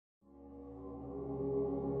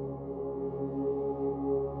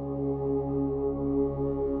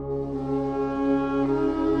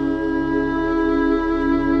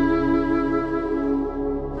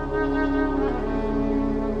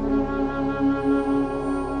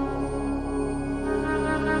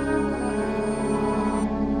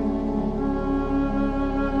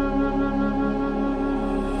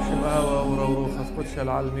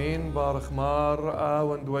العالمين بارخ مار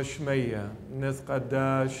آوند وشمية نث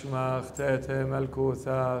قداش ما اختيته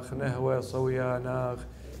ملكوثاخ نهوى صوياناخ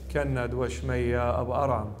كند وشمية أب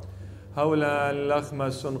أرعم هولا لخمة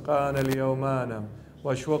سنقان اليومانا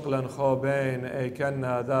وشوقلا خوبين أي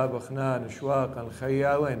كنا ذاب خنان شواقا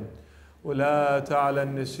خياوين ولا تعلى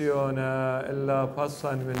النسيونا إلا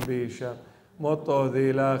بصا من بيشا مطو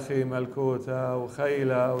ذي لاخي ملكوتا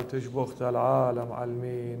وخيلة وتشبخت العالم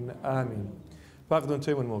علمين آمين فاقدون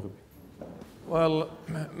تيمون موغبي وال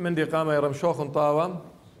من دي قامة يرمشوخ طاوة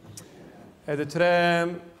إذا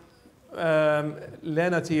ترام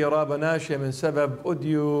لينتي رابا ناشي من سبب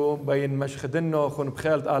أديو بين مشخدنو خون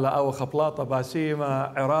بخيلت على أو خبلاطة باسيمة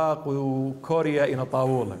عراق وكوريا إنا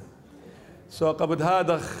طاولة سو قبل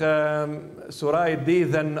هذا سوراي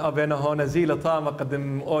ديذن أبينا هون زيلة طامة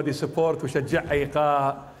قدم أودي سبورت وشجع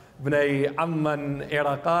إيقاع بني عمن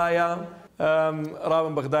عراقايا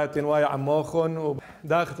رابن بغداد تنوايا عموخن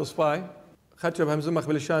وداخل صفاي خدش بهمزمخ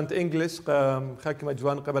بالشانت إنجلس خاك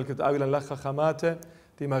مجوان قبل كنت أولا لخ خماته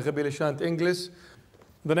تيما غبي لشانت إنجلس.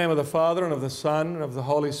 In the name of the Father and of the Son and of the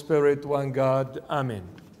Holy Spirit, one God. Amen.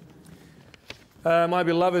 My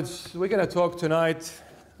beloveds, we're going to talk tonight,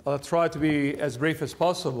 I'll try to be as brief as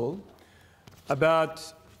possible,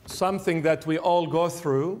 about something that we all go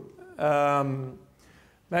through,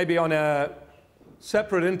 maybe on a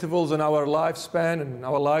separate intervals in our lifespan and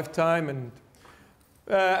our lifetime,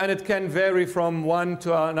 and it can vary from one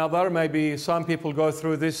to another. Maybe some people go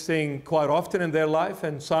through this thing quite often in their life,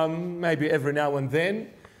 and some maybe every now and then,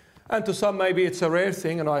 and to some maybe it's a rare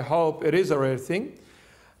thing, and I hope it is a rare thing,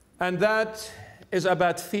 and that is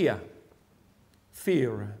about fear.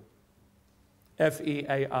 Fear.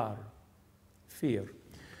 F-E-A-R. Fear.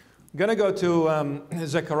 I'm going to go to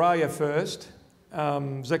Zechariah first.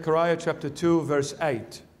 Zechariah chapter 2, verse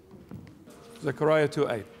 8. Zechariah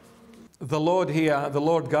 2:8. The Lord here, the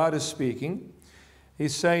Lord God is speaking.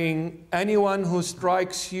 He's saying, anyone who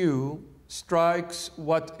strikes you strikes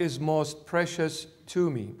what is most precious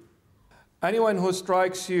to me. Anyone who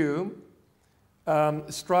strikes you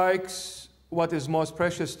strikes what is most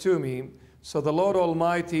precious to me. So the Lord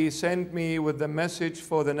Almighty sent me with the message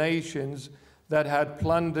for the nations that had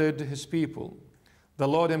plundered his people. The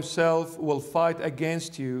Lord himself will fight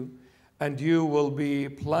against you, and you will be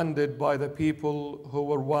plundered by the people who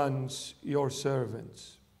were once your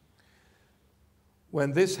servants.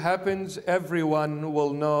 When this happens, everyone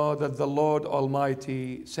will know that the Lord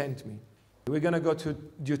Almighty sent me. We're going to go to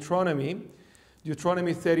Deuteronomy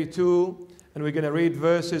 32, and we're going to read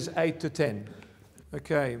verses 8 to 10.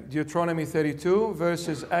 Okay, Deuteronomy 32,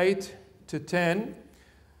 verses 8 to 10.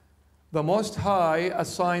 The Most High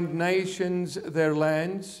assigned nations their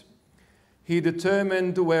lands. He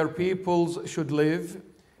determined where peoples should live.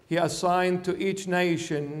 He assigned to each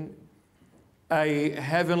nation a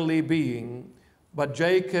heavenly being, but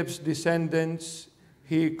Jacob's descendants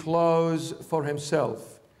he chose for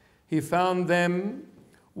himself. He found them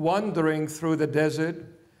wandering through the desert,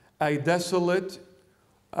 a desolate,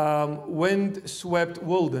 wind-swept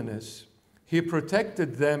wilderness. He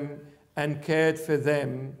protected them and cared for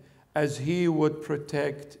them as he would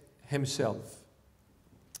protect himself.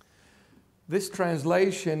 This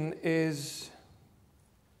translation is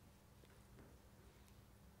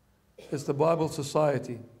the Bible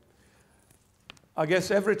Society. I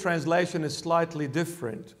guess every translation is slightly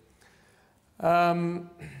different. And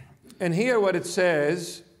here what it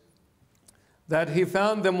says, that he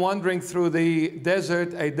found them wandering through the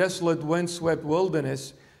desert, a desolate, windswept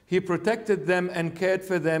wilderness. He protected them and cared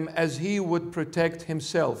for them as he would protect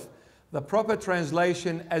himself. The proper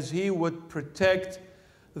translation, as he would protect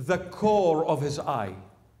the core of his eye,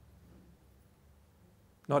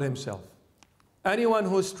 not himself. Anyone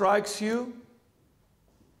who strikes you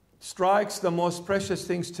strikes the most precious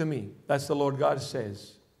things to me. That's the Lord God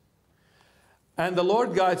says. And the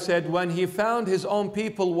Lord God said, when he found his own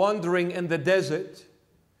people wandering in the desert,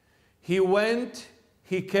 he went,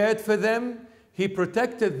 he cared for them, he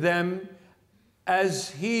protected them as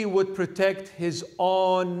he would protect his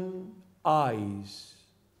own eyes.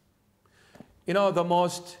 You know, the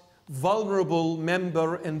most vulnerable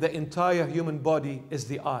member in the entire human body is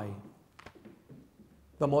the eye.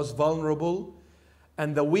 The most vulnerable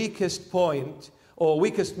and the weakest point or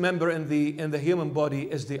weakest member in the human body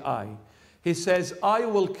is the eye. He says, I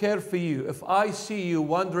will care for you. If I see you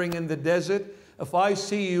wandering in the desert, if I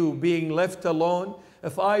see you being left alone,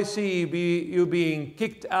 if I see you being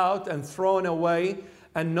kicked out and thrown away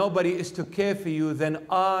and nobody is to care for you, then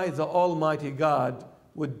I, the Almighty God,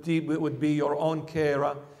 would be your own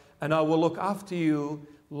carer, and I will look after you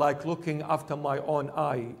like looking after my own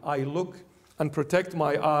eye. I look and protect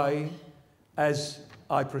my eye as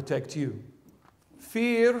I protect you.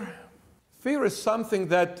 Fear is something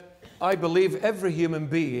that I believe every human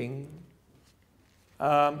being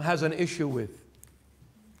has an issue with.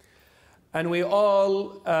 And we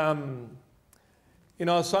all,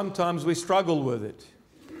 sometimes we struggle with it.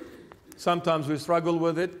 Sometimes we struggle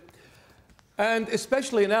with it. And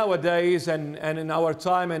especially nowadays and in our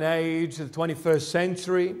time and age, the 21st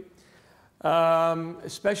century,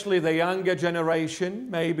 especially the younger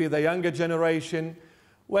generation, maybe the younger generation,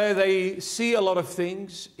 where they see a lot of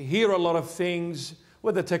things, hear a lot of things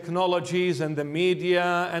with the technologies and the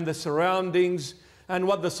media and the surroundings and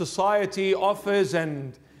what the society offers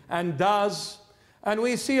and does. And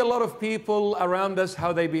we see a lot of people around us,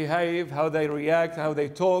 how they behave, how they react, how they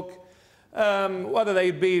talk, whether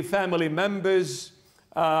they be family members,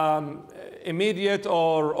 immediate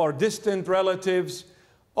or distant relatives,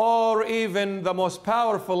 or even the most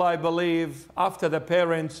powerful, I believe, after the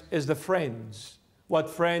parents is the friends. What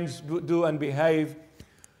friends do and behave.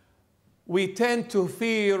 We tend to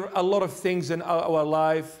fear a lot of things in our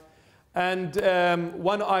life, and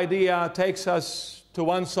one idea takes us to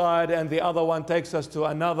one side and the other one takes us to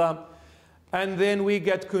another, and then we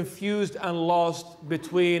get confused and lost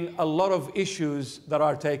between a lot of issues that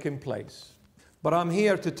are taking place. But I'm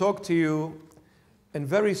here to talk to you in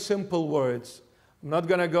very simple words. I'm not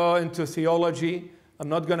going to go into theology. I'm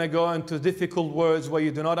not going to go into difficult words where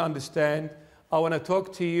you do not understand. I want to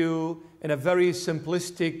talk to you in a very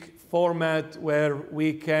simplistic format where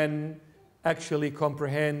we can actually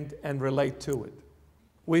comprehend and relate to it.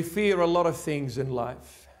 We fear a lot of things in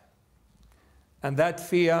life, and that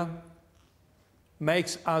fear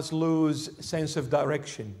makes us lose sense of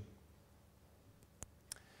direction.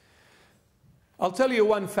 I'll tell you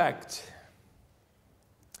one fact.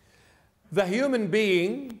 The human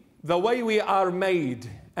being, the way we are made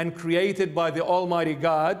and created by the Almighty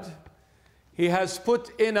God, He has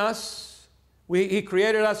put in us, He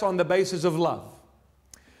created us on the basis of love.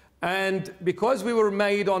 And because we were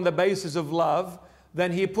made on the basis of love,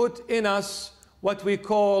 then He put in us what we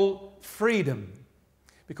call freedom.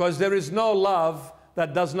 Because there is no love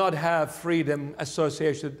that does not have freedom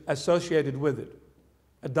associated with it.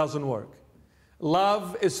 It doesn't work.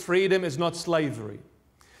 Love is freedom, is not slavery.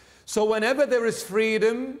 So whenever there is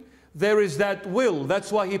freedom, there is that will.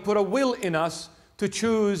 That's why He put a will in us to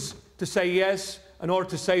choose to say yes and or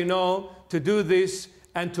to say no, to do this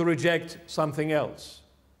and to reject something else.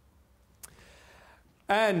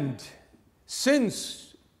 And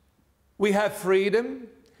since we have freedom,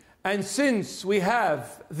 and since we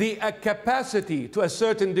have the capacity to a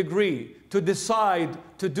certain degree to decide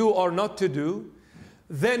to do or not to do,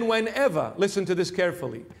 then whenever, listen to this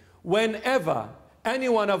carefully, whenever any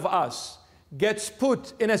one of us gets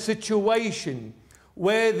put in a situation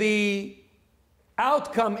where the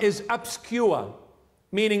outcome is obscure,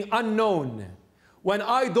 meaning unknown, when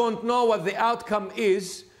I don't know what the outcome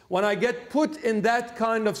is, when I get put in that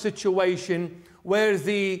kind of situation where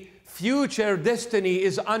the future destiny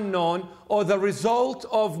is unknown, or the result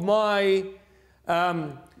of my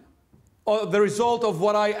or the result of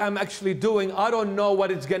what I am actually doing, I don't know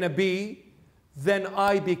what it's going to be, then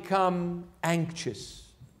I become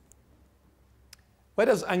anxious. Where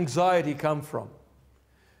does anxiety come from?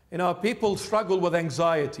 You know, people struggle with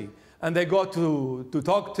anxiety, and they go to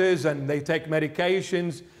doctors and they take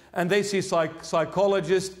medications and they see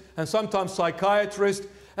psychologists and sometimes psychiatrists,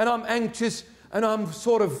 and I'm anxious and I'm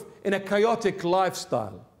sort of in a chaotic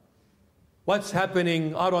lifestyle. What's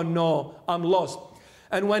happening? I don't know. I'm lost.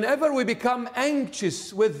 And whenever we become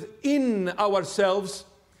anxious within ourselves,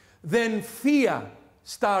 then fear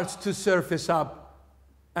starts to surface up,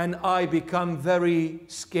 and I become very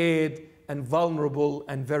scared and vulnerable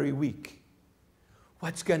and very weak.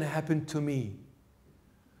 What's going to happen to me?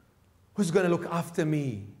 Who's going to look after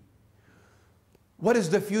me? What is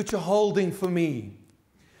the future holding for me?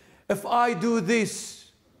 If I do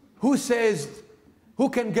this, who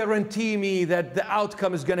can guarantee me that the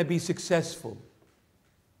outcome is going to be successful?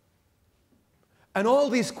 And all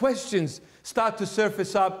these questions start to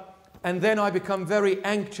surface up, and then I become very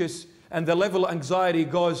anxious, and the level of anxiety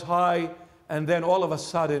goes high, and then all of a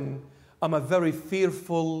sudden, I'm a very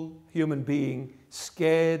fearful human being,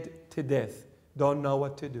 scared to death, don't know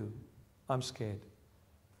what to do. I'm scared.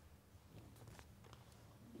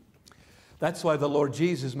 That's why the Lord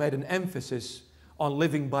Jesus made an emphasis on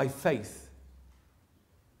living by faith.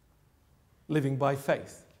 Living by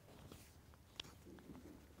faith.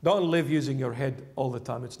 Don't live using your head all the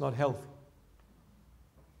time. It's not healthy.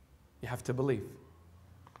 You have to believe.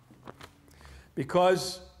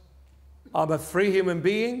 Because I'm a free human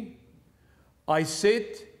being. I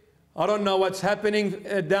sit. I don't know what's happening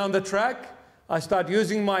down the track. I start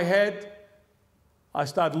using my head, I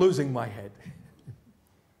start losing my head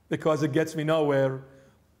because it gets me nowhere.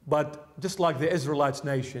 But just like the Israelites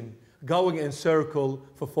nation, going in circle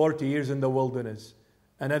for 40 years in the wilderness,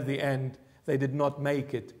 and at the end, they did not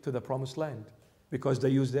make it to the promised land because they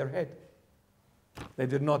used their head. They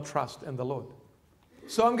did not trust in the Lord.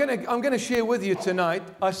 So I'm going to share with you tonight.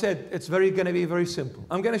 I said it's going to be very simple.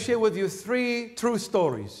 I'm going to share with you 3 true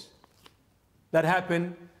stories that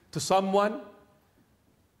happened to someone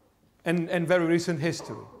in very recent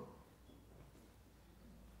history,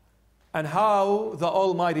 and how the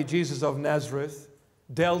Almighty Jesus of Nazareth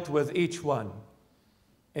dealt with each one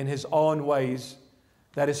in His own ways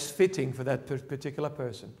that is fitting for that particular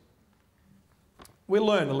person. We'll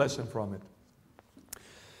learn a lesson from it.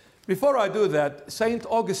 Before I do that, Saint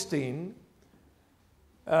Augustine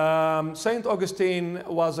was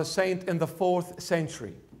a saint in the 4th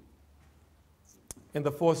century. In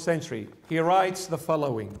the 4th century, he writes the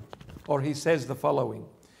following, or he says the following.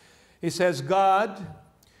 He says, God,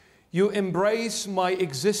 you embrace my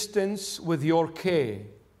existence with your care,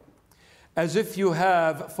 as if you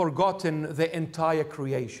have forgotten the entire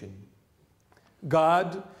creation.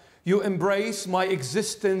 God, you embrace my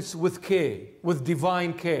existence with care, with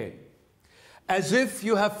divine care, as if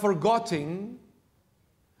you have forgotten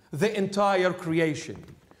the entire creation.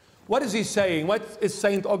 What is he saying? What is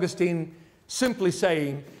Saint Augustine simply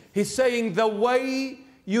saying? He's saying the way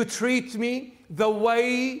you treat me, the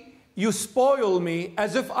way you spoil me,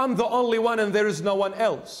 as if I'm the only one and there is no one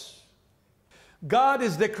else. God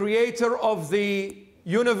is the creator of the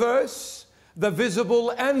universe, the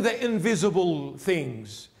visible and the invisible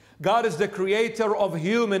things. God is the creator of the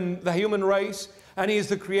human race, and He is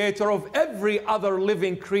the creator of every other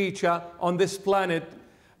living creature on this planet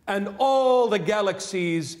and all the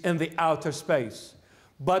galaxies in the outer space.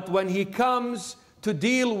 But when He comes to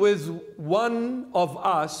deal with one of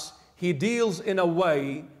us, He deals in a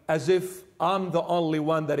way as if I'm the only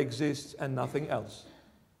one that exists and nothing else.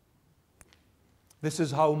 This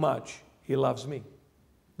is how much He loves me.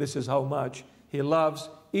 This is how much He loves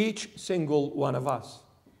each single one of us.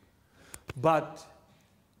 But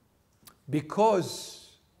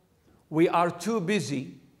because we are too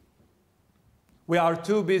busy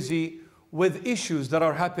with issues that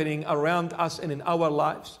are happening around us and in our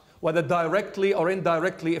lives, whether directly or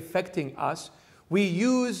indirectly affecting us, we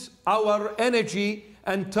use our energy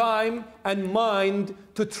and time and mind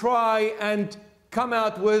to try and come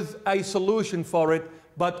out with a solution for it.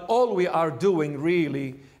 But all we are doing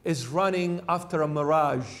really is running after a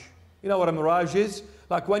mirage. You know what a mirage is?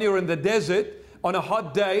 Like when you're in the desert on a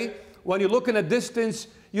hot day, when you look in a distance,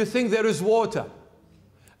 you think there is water.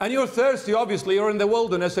 And you're thirsty, obviously. You're in the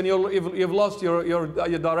wilderness and you've lost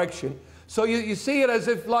your direction. So you see it as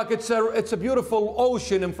if like it's a beautiful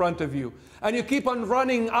ocean in front of you. And you keep on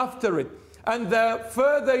running after it. And the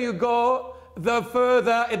further you go, the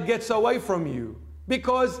further it gets away from you.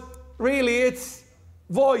 Because really it's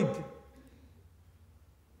void.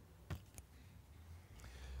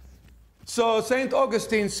 So St.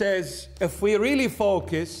 Augustine says, if we really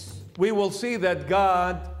focus, we will see that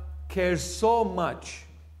God cares so much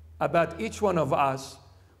about each one of us,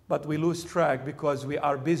 but we lose track because we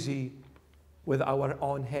are busy with our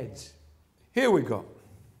own heads. Here we go.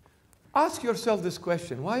 Ask yourself this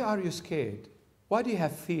question. Why are you scared? Why do you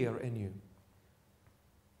have fear in you?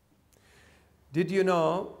 Did you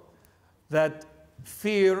know that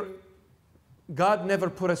fear, God never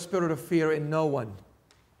put a spirit of fear in no one?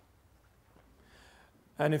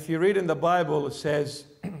 And if you read in the Bible, it says,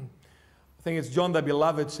 I think it's John the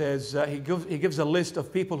Beloved says, he gives a list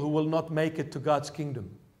of people who will not make it to God's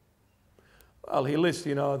kingdom. Well, he lists,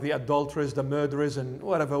 the adulterers, the murderers, and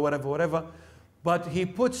whatever. But he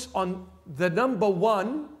puts on the number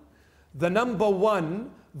one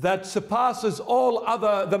that surpasses all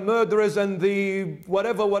other, the murderers and the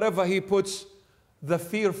whatever he puts, the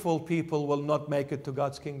fearful people will not make it to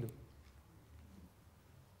God's kingdom.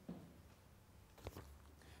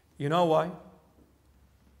 You know why?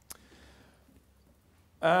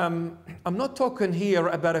 I'm not talking here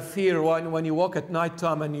about a fear when you walk at night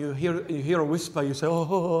time and you hear a whisper, you say,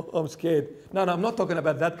 oh, I'm scared. No, I'm not talking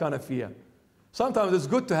about that kind of fear. Sometimes it's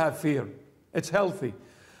good to have fear. It's healthy.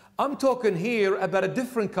 I'm talking here about a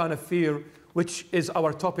different kind of fear, which is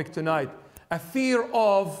our topic tonight. A fear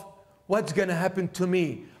of what's going to happen to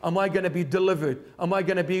me. Am I going to be delivered? Am I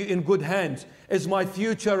going to be in good hands? Is my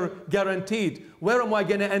future guaranteed? Where am I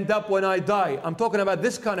going to end up when I die? I'm talking about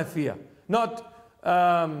this kind of fear. Not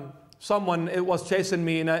someone was chasing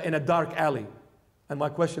me in a dark alley. And my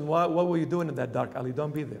question, what were you doing in that dark alley?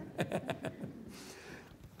 Don't be there.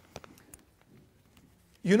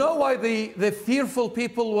 You know why the fearful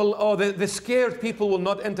people will, or the scared people will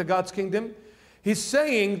not enter God's kingdom? He's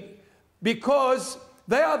saying because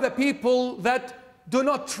they are the people that do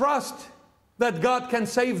not trust that God can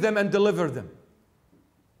save them and deliver them.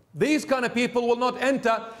 These kind of people will not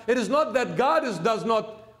enter. It is not that God does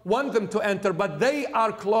not want them to enter, but they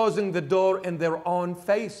are closing the door in their own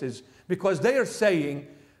faces because they are saying,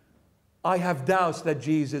 I have doubts that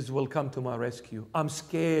Jesus will come to my rescue. I'm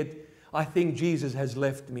scared. I think Jesus has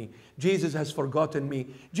left me. Jesus has forgotten me.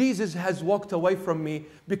 Jesus has walked away from me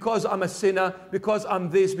because I'm a sinner, because I'm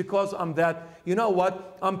this, because I'm that. You know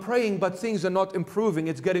what? I'm praying, but things are not improving.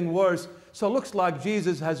 It's getting worse. So it looks like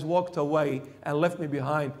Jesus has walked away and left me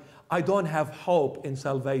behind. I don't have hope in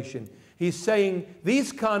salvation. He's saying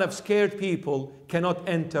these kind of scared people cannot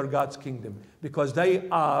enter God's kingdom because they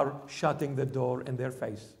are shutting the door in their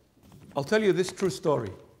face. I'll tell you this true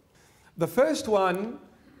story. The first one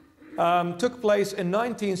took place in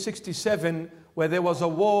 1967, where there was a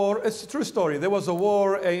war. It's a true story. There was a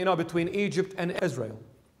war, between Egypt and Israel,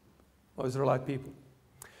 or Israelite people.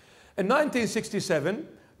 In 1967,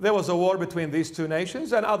 there was a war between these two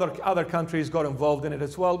nations, and other countries got involved in it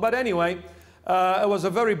as well. But anyway, it was a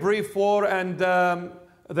very brief war, and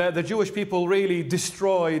the Jewish people really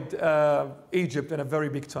destroyed Egypt in a very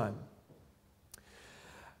big time.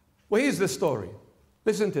 Well, here's the story.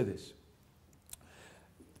 Listen to this.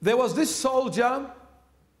 There was this soldier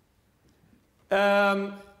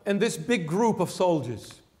and this big group of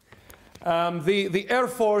soldiers. The air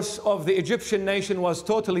force of the Egyptian nation was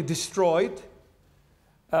totally destroyed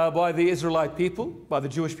by the Israelite people, by the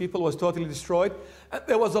Jewish people, was totally destroyed. And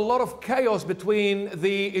there was a lot of chaos between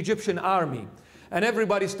the Egyptian army. And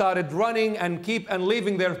everybody started running and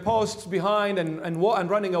leaving their posts behind and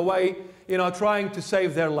running away, trying to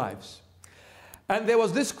save their lives. And there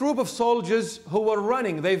was this group of soldiers who were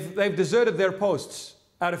running. They've deserted their posts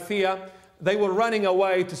out of fear. They were running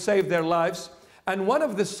away to save their lives. And one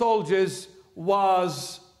of the soldiers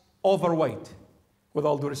was overweight, with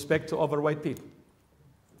all due respect to overweight people.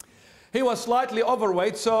 He was slightly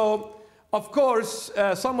overweight, so of course,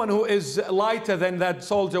 someone who is lighter than that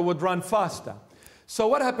soldier would run faster. So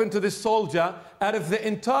what happened to this soldier? Out of the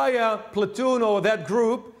entire platoon or that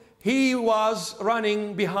group, he was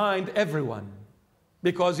running behind everyone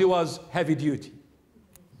because he was heavy duty.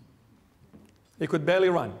 He could barely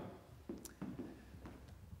run.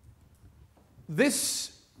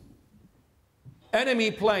 This enemy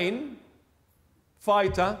plane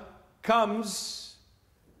fighter comes,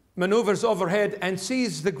 maneuvers overhead, and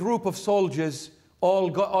sees the group of soldiers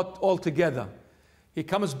all together. He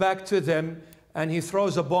comes back to them and he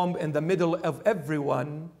throws a bomb in the middle of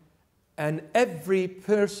everyone, and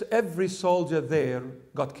every soldier there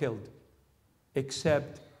got killed,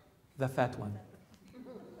 except the fat one.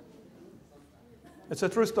 It's a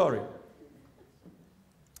true story.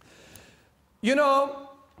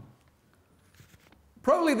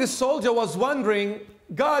 Probably this soldier was wondering,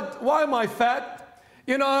 God, why am I fat?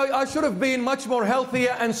 I should have been much more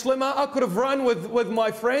healthier and slimmer. I could have run with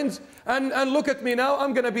my friends. And look at me now.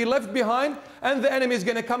 I'm going to be left behind. And the enemy is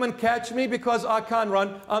going to come and catch me because I can't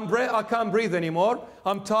run. I can't breathe anymore.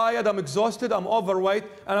 I'm tired. I'm exhausted. I'm overweight.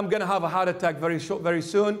 And I'm going to have a heart attack very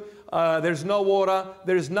soon. There's no water.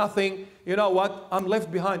 There's nothing. You know what? I'm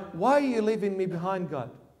left behind. Why are you leaving me behind, God?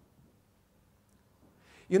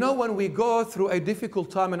 When we go through a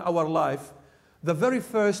difficult time in our life, the very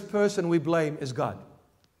first person we blame is God.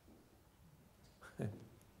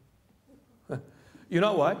 You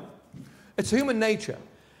know why? It's human nature.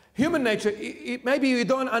 Human nature, maybe we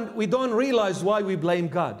don't realize why we blame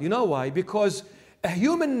God. You know why? Because a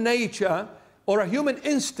human nature or a human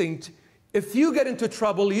instinct, if you get into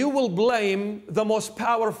trouble, you will blame the most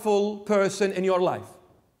powerful person in your life.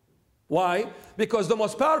 Why? Because the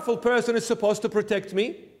most powerful person is supposed to protect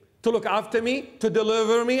me, to look after me, to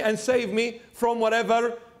deliver me and save me from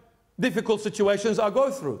whatever difficult situations I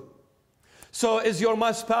go through. So is your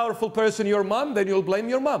most powerful person your mom? Then you'll blame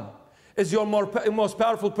your mom. Is your most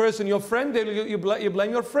powerful person your friend? Then you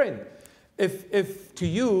blame your friend. If to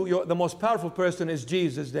you, the most powerful person is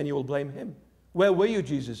Jesus, then you will blame him. Where were you,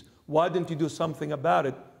 Jesus? Why didn't you do something about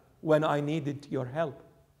it when I needed your help?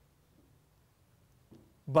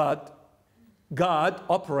 But God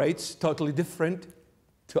operates totally different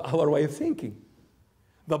to our way of thinking.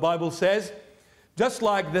 The Bible says, just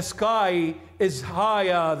like the sky is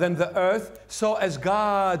higher than the earth, so as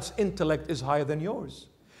God's intellect is higher than yours.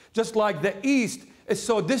 Just like the east is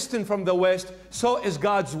so distant from the west, so as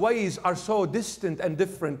God's ways are so distant and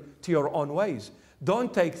different to your own ways.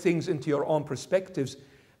 Don't take things into your own perspectives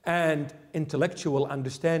and intellectual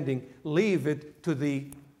understanding. Leave it to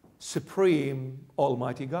the supreme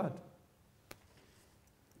Almighty God.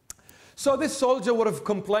 So this soldier would have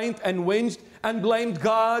complained and whinged and blamed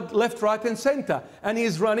God left, right, and center. And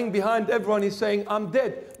he's running behind everyone. He's saying, I'm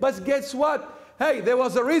dead. But guess what? Hey, there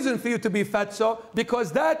was a reason for you to be fatso,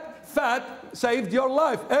 because that fat saved your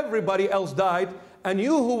life. Everybody else died. And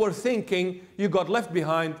you who were thinking you got left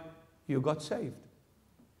behind, you got saved.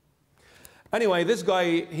 Anyway, this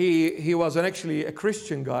guy, he was actually a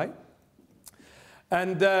Christian guy.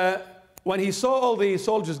 And when he saw all the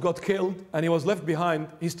soldiers got killed and he was left behind,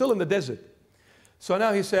 he's still in the desert. So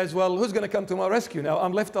now he says, well, who's going to come to my rescue now?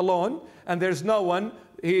 I'm left alone and there's no one.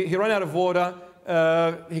 He ran out of water.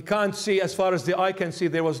 He can't see as far as the eye can see.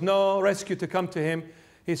 There was no rescue to come to him.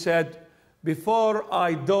 He said, before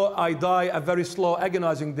I die a very slow,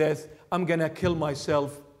 agonizing death, I'm going to kill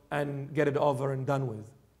myself and get it over and done with.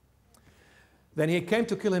 Then he came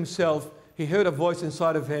to kill himself. He heard a voice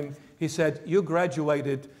inside of him. He said, you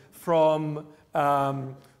graduated from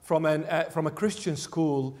a Christian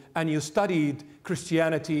school and you studied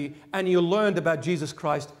Christianity and you learned about Jesus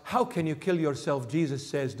Christ. How can you kill yourself? Jesus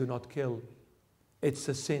says, do not kill. It's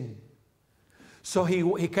a sin. So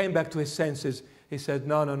he came back to his senses. He said,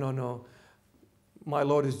 no. My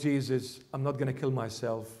Lord is Jesus. I'm not going to kill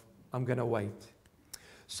myself. I'm going to wait.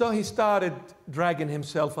 So he started dragging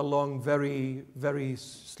himself along very, very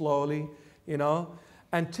slowly,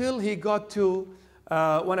 until he got to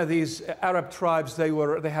one of these Arab tribes. They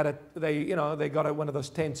got one of those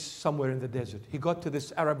tents somewhere in the desert. He got to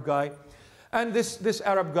this Arab guy, and this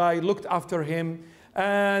Arab guy looked after him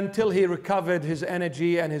until he recovered his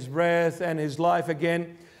energy and his breath and his life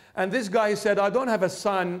again. And this guy said, I don't have a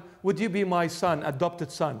son. Would you be my son,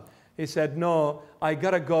 adopted son? He said, no, I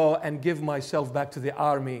got to go and give myself back to the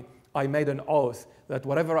army. I made an oath that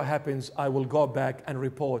whatever happens, I will go back and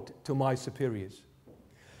report to my superiors.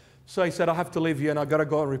 So he said, I have to leave you and I got to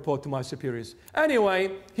go and report to my superiors.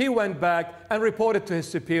 Anyway, he went back and reported to his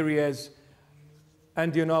superiors.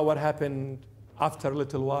 And you know what happened after a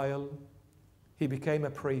little while? He became a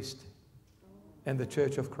priest in the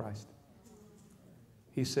Church of Christ.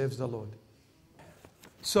 He serves the Lord.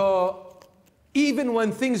 So even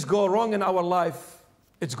when things go wrong in our life,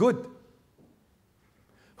 it's good.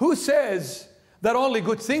 Who says that only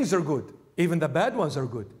good things are good? Even the bad ones are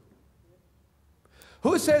good.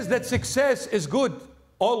 Who says that success is good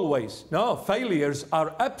always? No, failures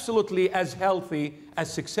are absolutely as healthy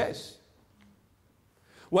as success.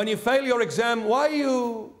 When you fail your exam, why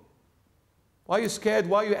are you scared?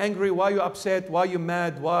 Why are you angry? Why are you upset? Why are you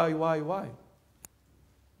mad? Why?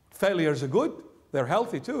 Failures are good. They're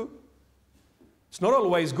healthy too. It's not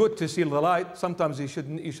always good to see the light. Sometimes you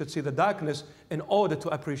should see the darkness in order to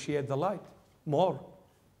appreciate the light more.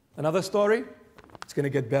 Another story, it's going to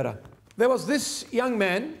get better. There was this young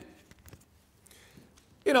man,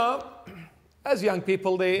 as young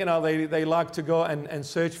people, they like to go and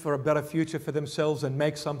search for a better future for themselves and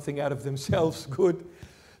make something out of themselves good.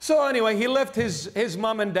 So anyway, he left his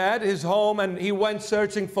mom and dad, his home, and he went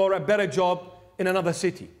searching for a better job in another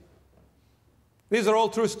city. These are all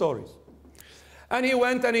true stories. And he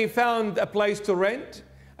went and he found a place to rent,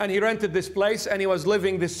 and he rented this place, and he was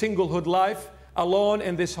living this singlehood life alone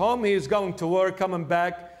in this home. He is going to work, coming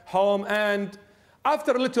back home, and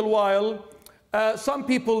after a little while, some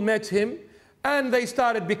people met him, and they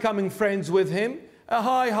started becoming friends with him.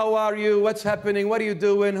 Hi, how are you? What's happening? What are you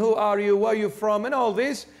doing? Who are you? Where are you from? And all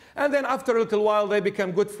this. And then after a little while, they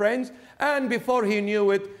became good friends, and before he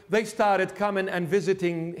knew it, they started coming and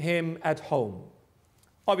visiting him at home.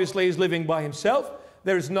 Obviously, he's living by himself.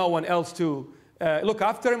 There is no one else to look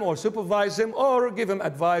after him or supervise him or give him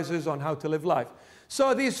advices on how to live life.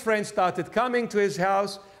 So these friends started coming to his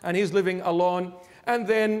house, and he's living alone. And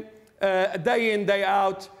then day in, day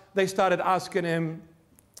out, they started asking him,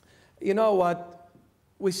 you know what,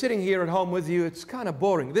 we're sitting here at home with you. It's kind of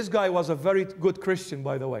boring. This guy was a very good Christian,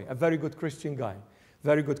 by the way, a very good Christian guy,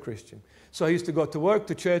 very good Christian. So he used to go to work,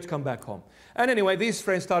 to church, come back home. And anyway, these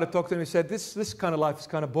friends started talking to him. He said, this kind of life is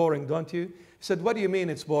kind of boring, don't you? He said, what do you mean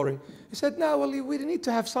it's boring? He said, no, well, we need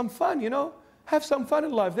to have some fun, Have some fun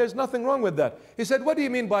in life. There's nothing wrong with that. He said, what do you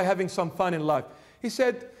mean by having some fun in life? He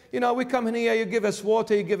said, we come in here, you give us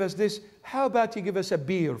water, you give us this. How about you give us a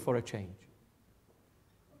beer for a change?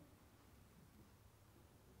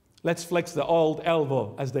 Let's flex the old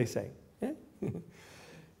elbow, as they say. Yeah?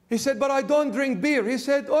 He said, but I don't drink beer. He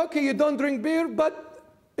said, okay, you don't drink beer, but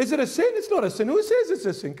is it a sin? It's not a sin. Who says it's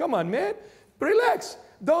a sin? Come on, man. Relax.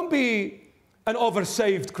 Don't be an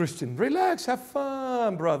oversaved Christian. Relax. Have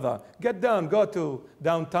fun, brother. Get down. Go to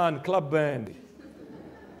downtown club band.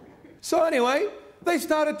 So anyway, they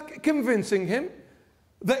started convincing him.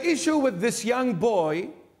 The issue with this young boy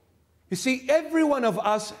You see, every one of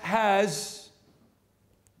us has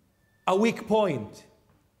a weak point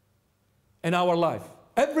in our life.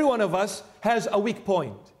 Every one of us has a weak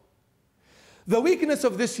point. The weakness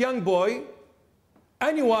of this young boy,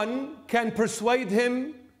 anyone can persuade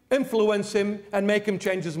him, influence him, and make him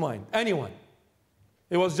change his mind. Anyone.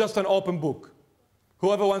 It was just an open book.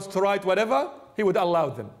 Whoever wants to write whatever, he would allow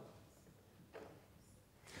them.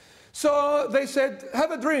 So they said,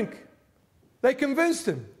 have a drink. They convinced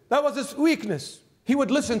him. That was his weakness. He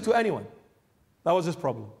would listen to anyone. That was his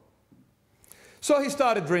problem. So he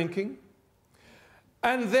started drinking.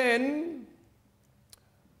 And then,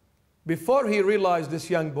 before he realized, this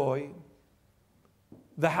young boy,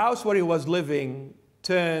 the house where he was living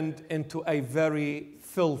turned into a very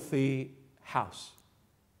filthy house.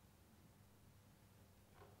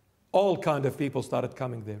 All kind of people started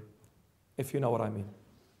coming there, if you know what I mean.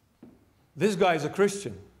 This guy is a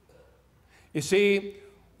Christian. You see,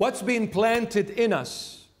 what's been planted in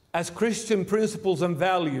us as Christian principles and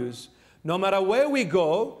values, no matter where we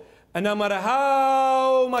go, and no matter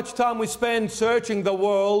how much time we spend searching the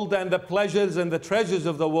world and the pleasures and the treasures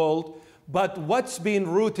of the world, but what's been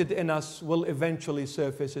rooted in us will eventually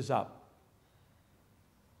surfaces up.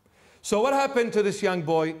 So what happened to this young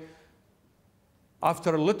boy?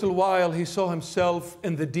 After a little while, he saw himself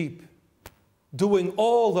in the deep, doing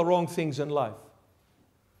all the wrong things in life.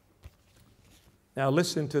 Now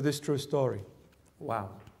listen to this true story.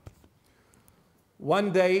 Wow.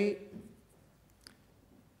 One day,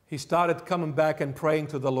 he started coming back and praying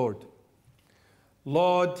to the Lord.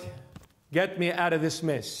 Lord, get me out of this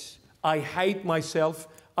mess. I hate myself.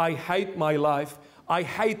 I hate my life. I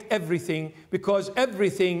hate everything because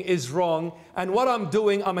everything is wrong. And what I'm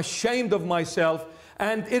doing, I'm ashamed of myself.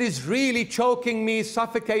 And it is really choking me,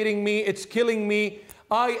 suffocating me. It's killing me.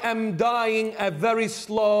 I am dying a very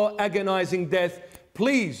slow, agonizing death.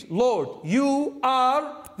 Please, Lord, you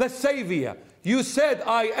are the Savior. You said,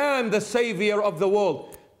 I am the Savior of the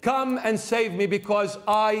world. Come and save me because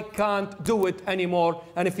I can't do it anymore.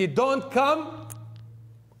 And if you don't come,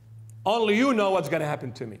 only you know what's going to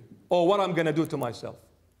happen to me or what I'm going to do to myself.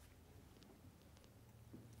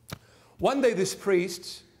 One day this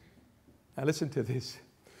priest, now listen to this.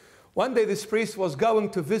 One day this priest was going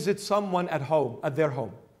to visit someone at home, at their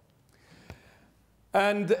home.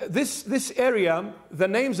 And this area, the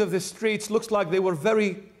names of the streets looks like they were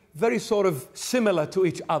very sort of similar to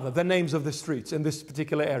each other, the names of the streets in this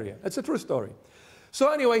particular area. It's a true story. So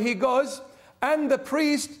anyway, he goes, and the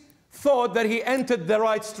priest thought that he entered the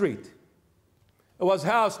right street. It was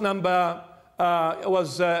house number,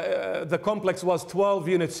 the complex was 12,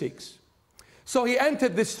 unit 6. So he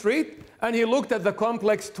entered this street, and he looked at the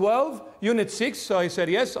complex 12, unit 6, so he said,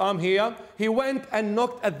 yes, I'm here. He went and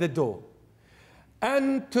knocked at the door.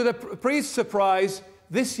 And to the priest's surprise,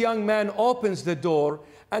 this young man opens the door,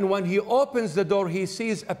 and when he opens the door, he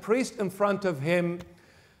sees a priest in front of him.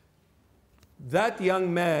 That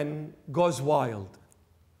young man goes wild.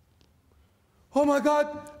 Oh my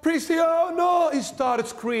God, priest, oh no! He started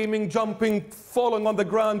screaming, jumping, falling on the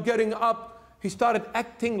ground, getting up. He started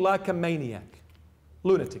acting like a maniac,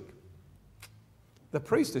 lunatic. The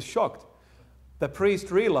priest is shocked. The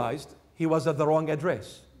priest realized he was at the wrong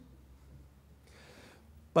address.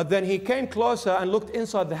 But then he came closer and looked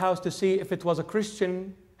inside the house to see if it was a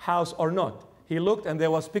Christian house or not. He looked and there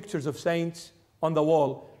was pictures of saints on the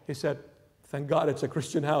wall. He said, thank God it's a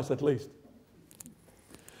Christian house at least.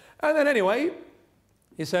 And then anyway,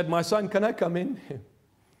 he said, my son, can I come in?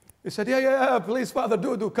 He said, yeah, please, Father,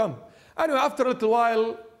 do come. Anyway, after a little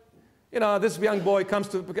while, this young boy comes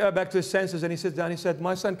back to his senses and he sits down. He said,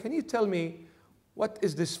 my son, can you tell me what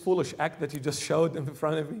is this foolish act that you just showed in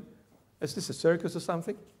front of me? Is this a circus or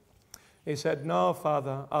something? He said, no,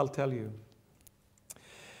 Father, I'll tell you.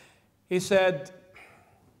 He said,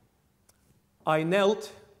 I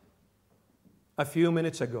knelt a few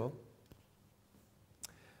minutes ago.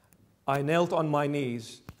 I knelt on my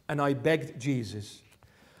knees and I begged Jesus.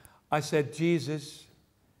 I said, Jesus,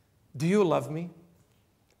 do you love me?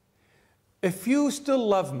 If you still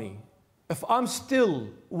love me, if I'm still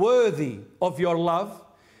worthy of your love,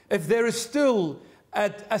 if there is still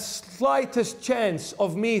a slightest chance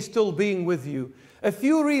of me still being with you, if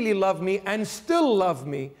you really love me and still love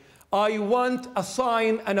me, I want a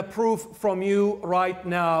sign and a proof from you right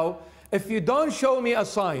now. If you don't show me a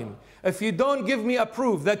sign, if you don't give me a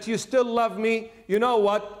proof that you still love me, you know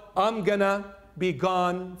what? I'm gonna be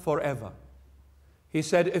gone forever. He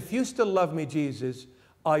said, if you still love me, Jesus,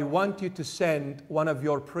 I want you to send one of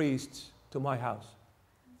your priests to my house.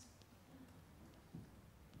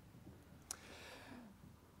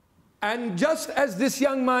 And just as this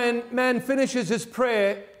young man finishes his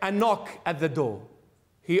prayer, a knock at the door.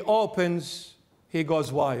 He opens, he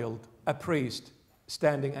goes wild. A priest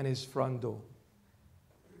standing at his front door.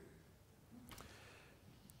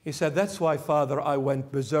 He said, that's why, Father, I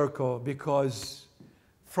went berserker, because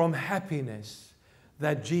from happiness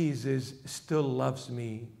that Jesus still loves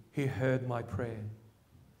me, he heard my prayer.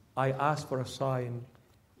 I asked for a sign,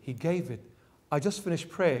 he gave it. I just finished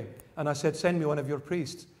prayer, and I said, send me one of your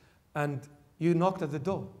priests. And you knocked at the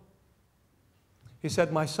door. He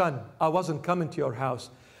said, my son, I wasn't coming to your house.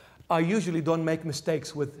 I usually don't make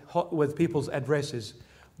mistakes with people's addresses,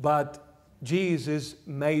 but Jesus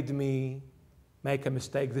made me make a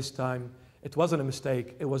mistake this time. It wasn't a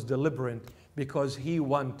mistake, it was deliberate, because he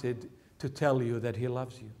wanted to tell you that he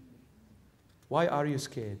loves you. Why are you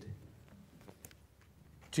scared?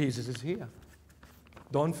 Jesus is here.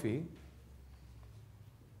 Don't fear.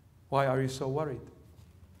 Why are you so worried?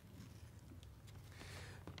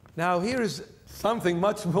 Now here is something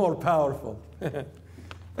much more powerful.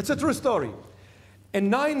 It's a true story. In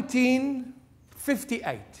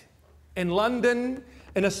 1958, in London,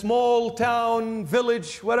 in a small town,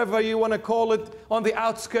 village, whatever you want to call it, on the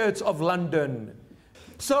outskirts of London.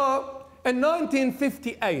 So, in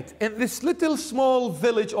 1958, in this little small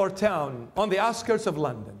village or town on the outskirts of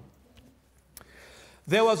London,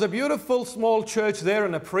 there was a beautiful small church there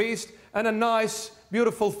and a priest and a nice,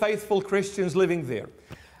 beautiful, faithful Christians living there.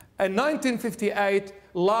 In 1958,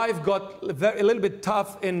 life got a little bit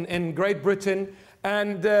tough in Great Britain,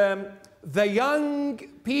 and the young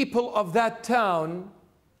people of that town,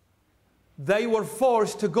 they were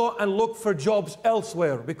forced to go and look for jobs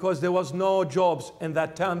elsewhere because there was no jobs in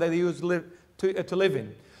that town that they used to live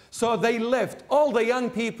in. So they left. All the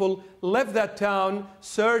young people left that town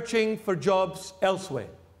searching for jobs elsewhere.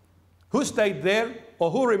 Who stayed there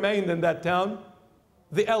or who remained in that town?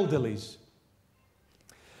 The elderlies.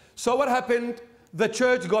 So what happened? The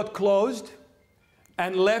church got closed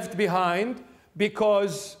and left behind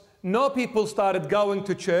because no people started going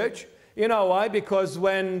to church. You know why? Because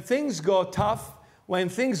when things go tough, when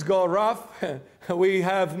things go rough, we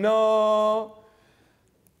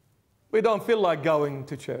don't feel like going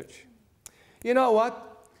to church. You know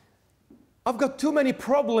what? I've got too many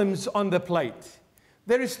problems on the plate.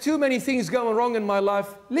 There is too many things going wrong in my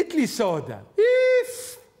life. Little soda.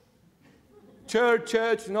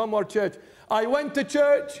 Church, no more church. I went to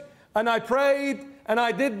church and I prayed and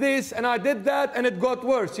I did this and I did that and it got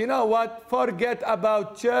worse. You know what? Forget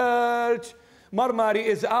about church. Mar Mari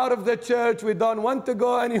is out of the church. We don't want to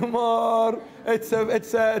go anymore. It's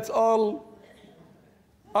all.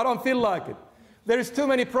 I don't feel like it. There is too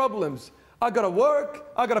many problems. I got to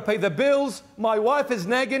work. I got to pay the bills. My wife is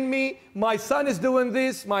nagging me. My son is doing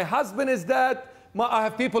this. My husband is that. I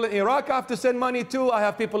have people in Iraq I have to send money to. I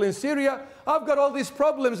have people in Syria. I've got all these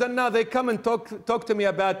problems, and now they come and talk to me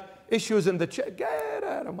about issues in the church. Get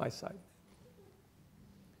out of my sight.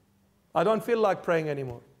 I don't feel like praying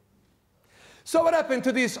anymore. So what happened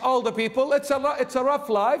to these older people? It's a rough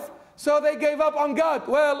life, so they gave up on God.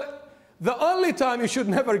 Well, the only time you should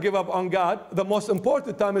never give up on God, the most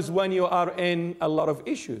important time, is when you are in a lot of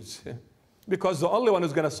issues. Because the only one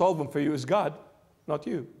who's going to solve them for you is God, not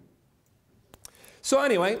you. So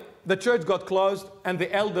anyway, the church got closed and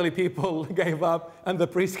the elderly people gave up and the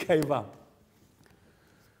priest gave up.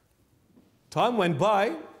 Time went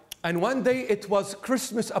by and one day it was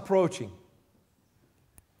Christmas approaching.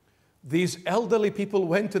 These elderly people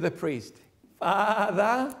went to the priest.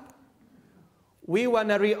 Father, we want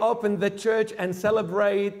to reopen the church and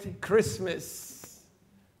celebrate Christmas.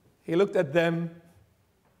 He looked at them.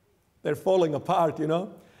 They're falling apart, you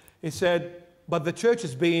know. He said, but the church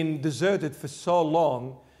has been deserted for so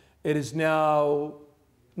long, it is now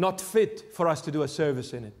not fit for us to do a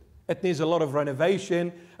service in it. It needs a lot of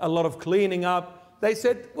renovation, a lot of cleaning up. They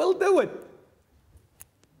said, we'll do it. I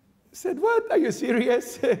said, what? Are you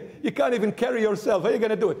serious? You can't even carry yourself. How are you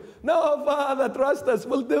going to do it? No, Father, trust us.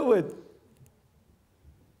 We'll do it.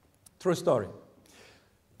 True story.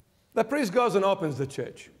 The priest goes and opens the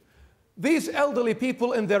church. These elderly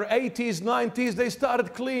people in their 80s, 90s, they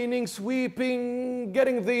started cleaning, sweeping,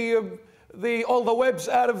 getting all the webs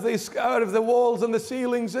out of the walls and the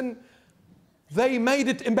ceilings, and they made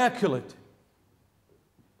it immaculate.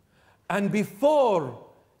 And before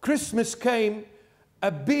Christmas came,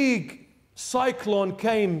 a big cyclone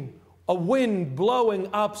came, a wind blowing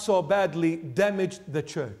up so badly, damaged the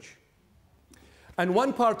church. And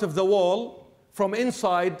one part of the wall from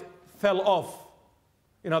inside fell off.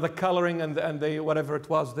 You know, the coloring and the whatever it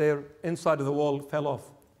was there inside of the wall fell off.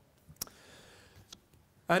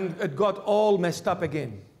 And it got all messed up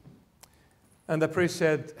again. And the priest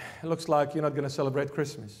said, "It looks like you're not going to celebrate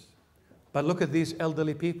Christmas. But look at these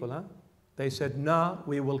elderly people, huh?" They said, "No,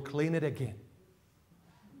 we will clean it again."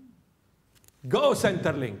 Go,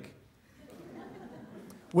 Centerlink.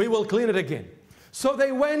 We will clean it again. So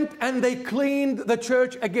they went and they cleaned the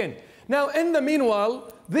church again. Now, in the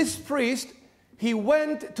meanwhile, this priest, he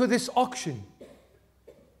went to this auction.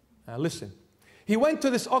 Now, listen. He went to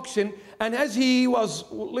this auction, and as he was,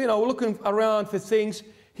 looking around for things,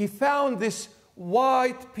 he found this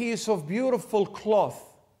white piece of beautiful cloth.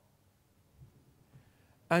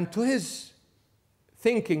 And to his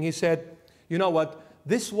thinking, he said, "You know what?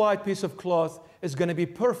 This white piece of cloth is going to be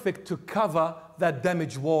perfect to cover that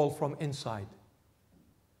damaged wall from inside."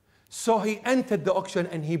 So he entered the auction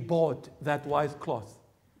and he bought that white cloth.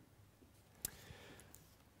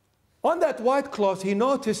 On that white cloth, he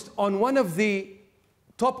noticed on one of the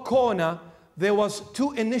top corner, there was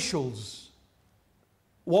 2 initials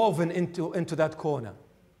woven into that corner.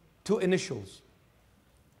 2 initials.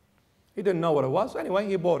 He didn't know what it was. Anyway,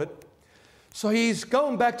 he bought it. So he's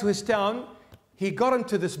going back to his town. He got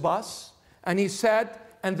into this bus and he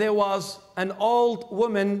sat, and there was an old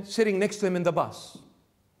woman sitting next to him in the bus.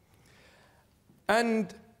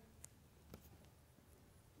 And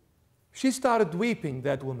she started weeping,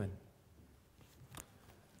 that woman.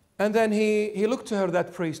 And then he looked to her,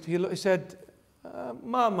 that priest. He said,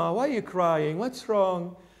 "Mama, why are you crying? What's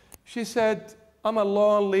wrong?" She said, "I'm a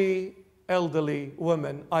lonely, elderly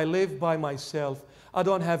woman. I live by myself. I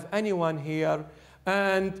don't have anyone here.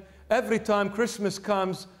 And every time Christmas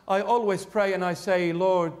comes, I always pray and I say,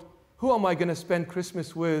 'Lord, who am I going to spend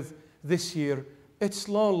Christmas with this year? It's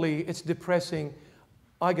lonely, it's depressing.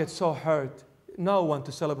 I get so hurt. No one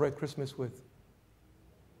to celebrate Christmas with.'"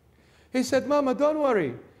 He said, "Mama, don't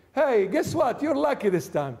worry. Hey, guess what? You're lucky this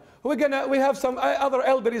time. We have some other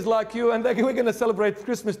elderlies like you, and we're going to celebrate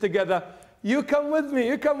Christmas together. You come with me.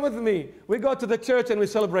 You come with me. We go to the church and we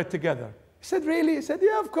celebrate together." He said, "Really?" He said,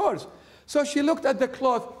 "Yeah, of course." So she looked at the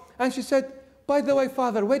cloth and she said, "By the way,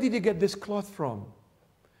 Father, where did you get this cloth from?"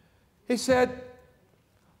 He said,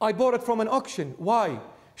 "I bought it from an auction." "Why?"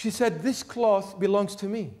 She said, "This cloth belongs to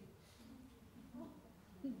me."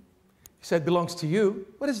 He said, "Belongs to you?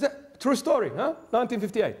 What is that?" True story, huh?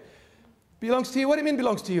 1958. "Belongs to you? What do you mean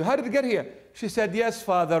belongs to you? How did it get here?" She said, "Yes,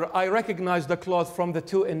 Father, I recognize the cloth from the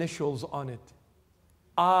 2 initials on it.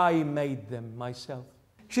 I made them myself."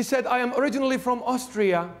 She said, "I am originally from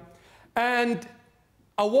Austria, and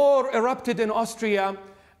a war erupted in Austria,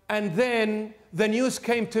 and then the news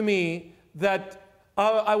came to me that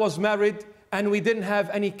I was married and we didn't have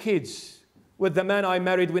any kids. With the man I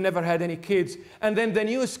married, we never had any kids. And then the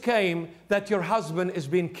news came that your husband is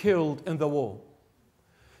being killed in the war.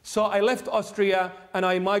 So I left Austria and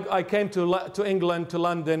I came to England, to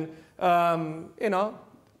London.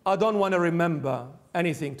 I don't want to remember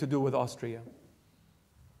anything to do with Austria."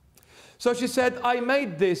 So she said, "I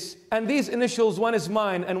made this, and these initials, one is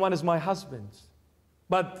mine and one is my husband's.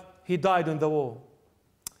 But he died in the war."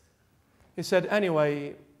 He said,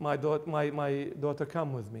 "Anyway, my daughter,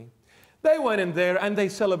 come with me." They went in there and they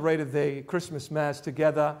celebrated the Christmas Mass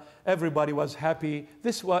together. Everybody was happy.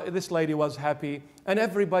 This lady was happy. And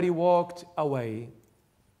everybody walked away.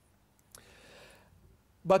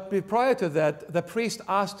 But prior to that, the priest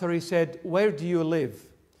asked her, he said, "Where do you live?"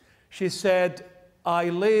 She said, "I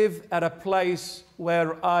live at a place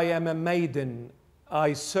where I am a maiden.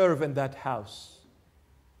 I serve in that house.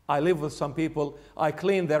 I live with some people. I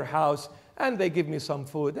clean their house, and they give me some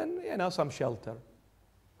food and, some shelter.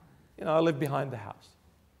 I live behind the house."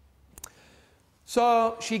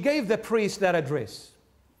 So she gave the priest that address.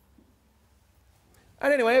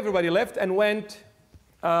 And anyway, everybody left and went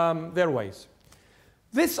their ways.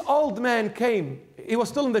 This old man came. He was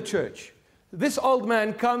still in the church. This old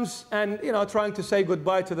man comes and, trying to say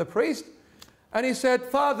goodbye to the priest. And he said,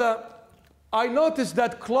 "Father, I noticed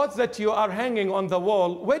that cloth that you are hanging on the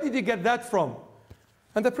wall. Where did you get that from?"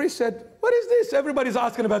 And the priest said, "What is this? Everybody's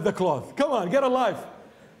asking about the cloth. Come on, get a life."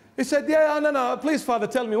 He said, "Yeah, no, please, Father,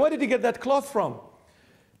 tell me, where did you get that cloth from?"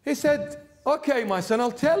 He said, "Okay, my son,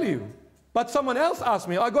 I'll tell you. But someone else asked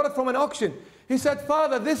me. I got it from an auction." He said,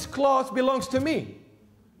 "Father, this cloth belongs to me."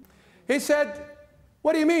 He said,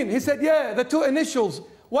 "What do you mean?" He said, "Yeah, the 2 initials.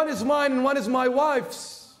 One is mine and one is my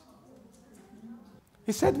wife's."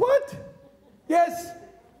 He said, "What?" "Yes."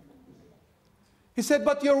 He said,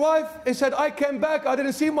 "But your wife?" He said, "I came back. I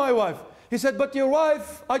didn't see my wife." He said, "But your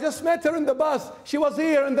wife, I just met her in the bus. She was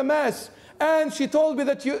here in the Mass. And she told me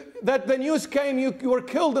that the news came, you were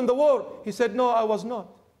killed in the war." He said, "No, I was not."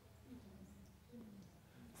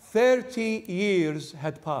 30 years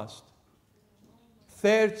had passed.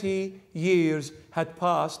 30 years had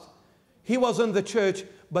passed. He was in the church,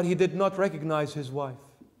 but he did not recognize his wife.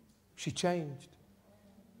 She changed.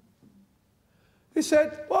 He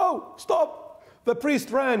said, "Whoa, stop." The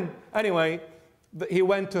priest ran. Anyway, he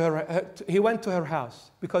went to her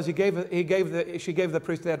house because she gave the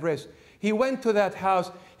priest the address. He went to that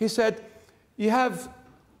house. He said, "You have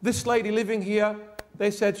this lady living here?"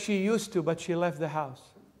 They said, "She used to, but she left the house."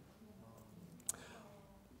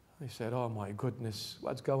 He said, "Oh my goodness,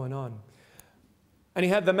 what's going on?" And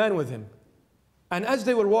he had the man with him. And as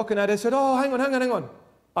they were walking out, they said, "Oh, hang on.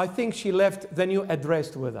 I think she left the new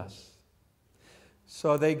address with us."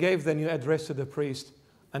 So they gave the new address to the priest,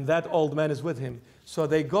 and that old man is with him. So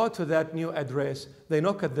they go to that new address, they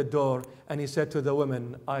knock at the door, and he said to the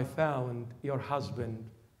woman, "I found your husband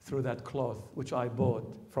through that cloth which I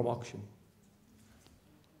bought from auction."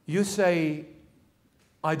 You say,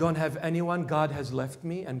 "I don't have anyone, God has left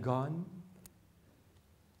me and gone.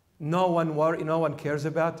 No one cares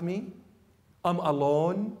about me. I'm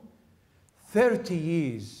alone." 30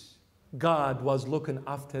 years God was looking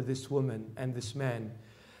after this woman and this man.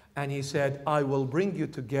 And he said, "I will bring you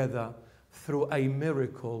together through a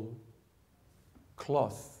miracle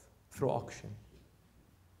cloth, through auction."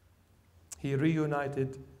 He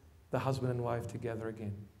reunited the husband and wife together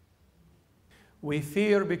again. We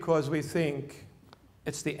fear because we think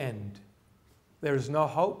it's the end. There is no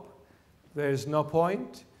hope. There is no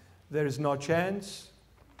point. There is no chance.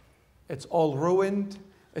 It's all ruined.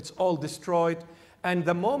 It's all destroyed. And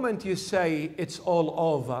the moment you say it's all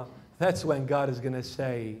over, that's when God is going to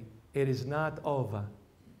say, "It is not over.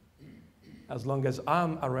 As long as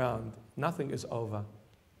I'm around, nothing is over."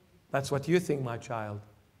 That's what you think, my child.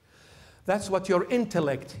 That's what your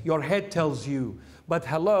intellect, your head tells you. But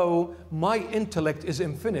hello, my intellect is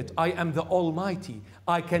infinite. I am the Almighty.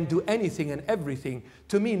 I can do anything and everything.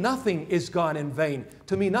 To me, nothing is gone in vain.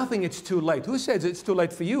 To me, nothing is too late. Who says it's too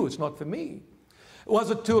late for you? It's not for me.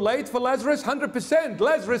 Was it too late for Lazarus? 100%.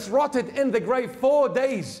 Lazarus rotted in the grave 4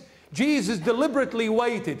 days. Jesus deliberately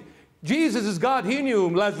waited. Jesus is God. He knew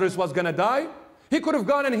Lazarus was going to die. He could have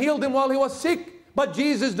gone and healed him while he was sick. But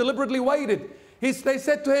Jesus deliberately waited. They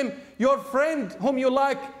said to him, "Your friend whom you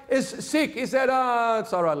like is sick." He said,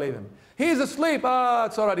 "It's all right, leave him." "He's asleep."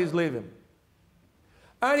 "It's all right, he's leaving."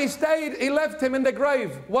 And he stayed, he left him in the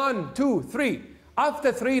grave. 1, 2, 3.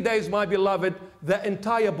 After 3 days, my beloved, the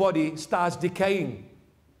entire body starts decaying.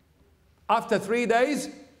 After 3 days,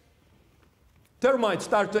 termites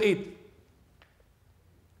start to eat.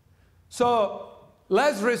 So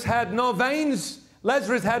Lazarus had no veins,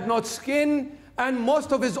 Lazarus had no skin, and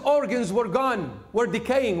most of his organs were gone, were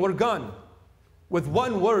decaying, were gone. With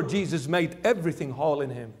one word, Jesus made everything whole in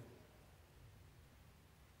him.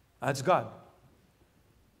 That's God.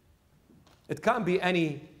 It can't be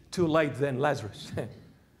any too late than Lazarus,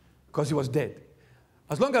 because he was dead.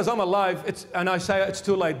 As long as I'm alive, and I say it's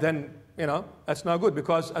too late, then, that's not good,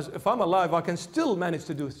 because if I'm alive, I can still manage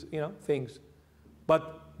to do, things.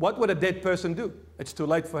 But what would a dead person do? It's too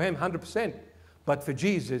late for him, 100%. But for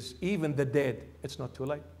Jesus, even the dead, it's not too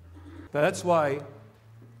late. That's why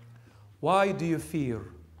do you fear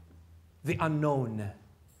the unknown,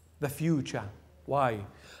 the future? Why?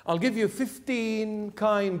 I'll give you 15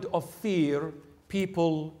 kind of fear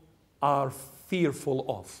people are fearful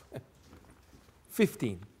of.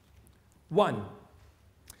 15. 1.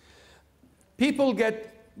 People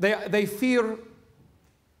they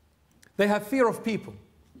have fear of people.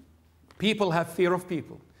 People have fear of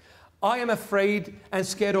people. I am afraid and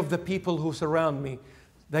scared of the people who surround me.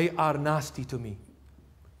 They are nasty to me.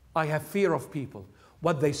 I have fear of people.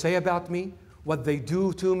 What they say about me, what they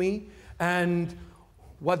do to me, and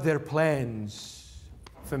what their plans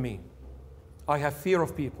for me. I have fear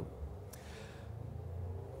of people.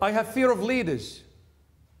 I have fear of leaders.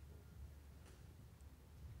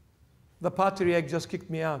 The patriarch just kicked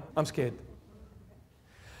me out. I'm scared.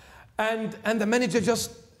 And the manager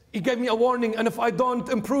he gave me a warning, and if I don't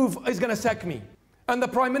improve, he's going to sack me. And the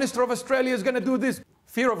Prime Minister of Australia is going to do this.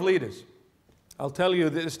 Fear of leaders. I'll tell you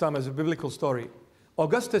this time as a biblical story.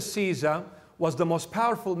 Augustus Caesar was the most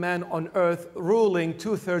powerful man on earth, ruling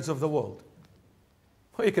 2/3 of the world.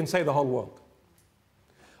 Well, you can say the whole world.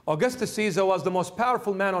 Augustus Caesar was the most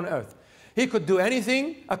powerful man on earth. He could do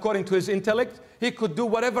anything according to his intellect. He could do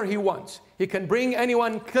whatever he wants. He can bring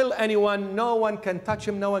anyone, kill anyone. No one can touch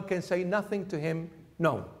him. No one can say nothing to him.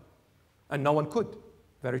 No. And no one could.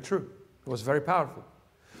 Very true. It was very powerful.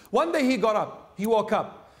 One day he got up. He woke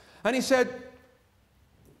up. And he said,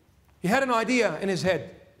 he had an idea in his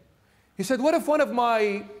head. He said, what if one of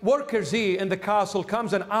my workers here in the castle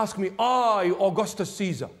comes and asks me, I, Augustus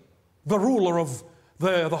Caesar, the ruler of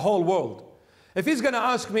the whole world, If he's going to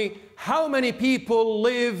ask me, how many people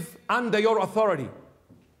live under your authority?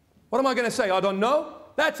 What am I going to say? I don't know?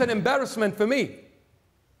 That's an embarrassment for me.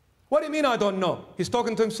 What do you mean I don't know? He's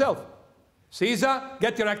talking to himself. Caesar,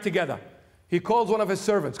 get your act together. He calls one of his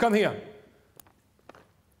servants. Come here.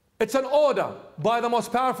 It's an order by the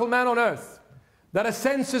most powerful man on earth that a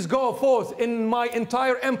census go forth in my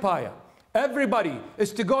entire empire. Everybody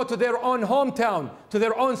is to go to their own hometown, to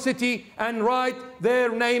their own city, and write their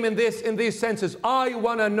name in these census. I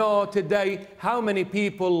want to know today how many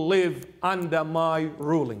people live under my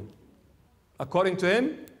ruling. According to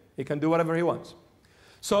him, he can do whatever he wants.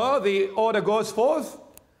 So the order goes forth,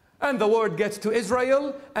 and the word gets to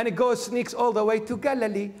Israel, and it sneaks all the way to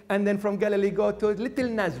Galilee, and then from Galilee go to little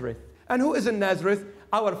Nazareth. And who is in Nazareth?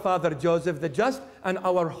 Our father Joseph the just, and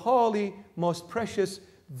our holy, most precious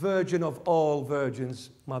Virgin of all virgins,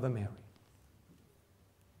 Mother Mary.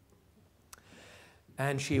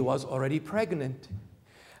 And she was already pregnant.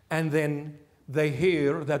 And then they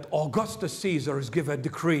hear that Augustus Caesar has given a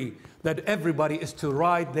decree that everybody is to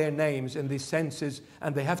write their names in these census,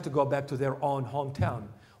 and they have to go back to their own hometown.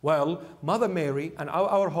 Well, Mother Mary and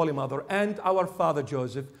our Holy Mother and our father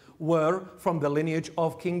Joseph were from the lineage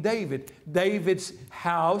of King David. David's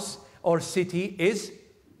house or city is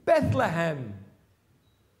Bethlehem.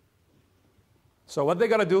 So what they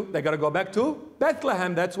got to do? They got to go back to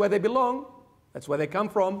Bethlehem. That's where they belong. That's where they come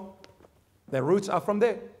from. Their roots are from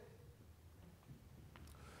there.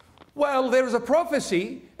 Well, there is a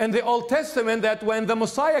prophecy in the Old Testament that when the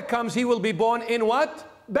Messiah comes, he will be born in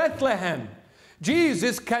what? Bethlehem.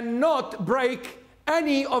 Jesus cannot break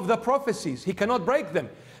any of the prophecies. He cannot break them.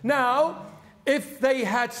 Now, if they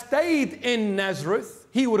had stayed in Nazareth,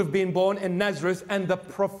 he would have been born in Nazareth, and the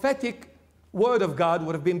prophetic word of God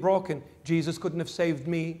would have been broken. Jesus couldn't have saved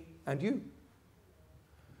me and you.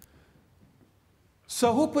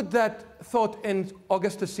 So who put that thought in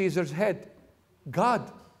Augustus Caesar's head?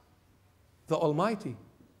 God, the Almighty.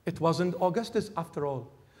 It wasn't Augustus after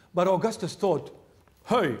all. But Augustus thought,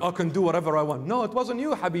 hey, I can do whatever I want. No, it wasn't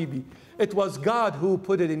you, Habibi. It was God who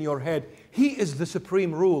put it in your head. He is the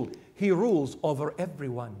supreme rule. He rules over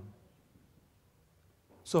everyone.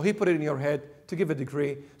 So he put it in your head to give a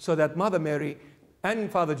decree so that Mother Mary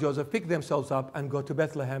and Father Joseph pick themselves up and go to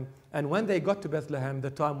Bethlehem. And when they got to Bethlehem,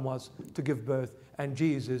 the time was to give birth, and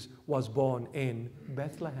Jesus was born in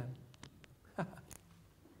Bethlehem.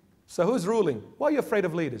 So who's ruling? Why are you afraid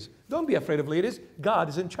of leaders? Don't be afraid of leaders. God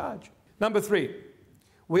is in charge. Number 3,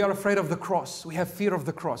 we are afraid of the cross. We have fear of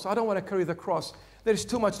the cross. I don't want to carry the cross. There's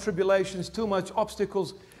too much tribulations, too much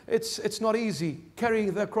obstacles. It's not easy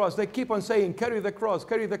carrying the cross. They keep on saying, carry the cross,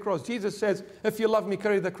 carry the cross. Jesus says, if you love me,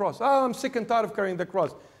 carry the cross. Oh, I'm sick and tired of carrying the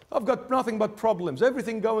cross. I've got nothing but problems,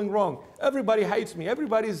 everything going wrong. Everybody hates me.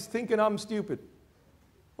 Everybody's thinking I'm stupid.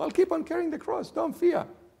 Well, keep on carrying the cross. Don't fear.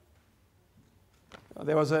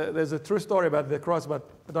 There's a true story about the cross, but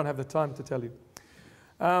I don't have the time to tell you.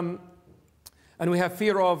 And we have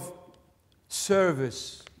fear of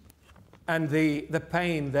service and the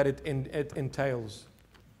pain that it entails.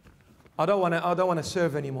 I don't want to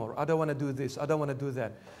serve anymore. I don't want to do this. I don't want to do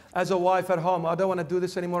that. As a wife at home, I don't want to do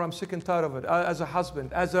this anymore. I'm sick and tired of it. As a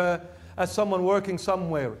husband, as someone working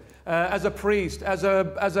somewhere, as a priest, as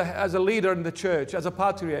a leader in the church, as a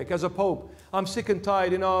patriarch, as a pope, I'm sick and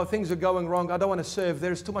tired. You know, things are going wrong. I don't want to serve.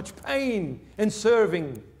 There's too much pain in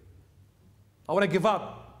serving. I want to give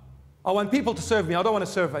up. I want people to serve me. I don't want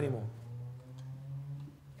to serve anymore.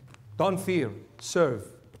 Don't fear. Serve.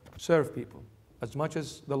 Serve people as much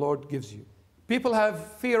as the Lord gives you. People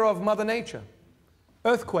have fear of Mother Nature.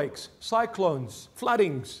 Earthquakes, cyclones,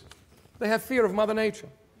 floodings. They have fear of Mother Nature.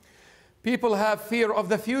 People have fear of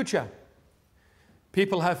the future.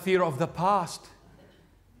 People have fear of the past.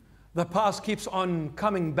 The past keeps on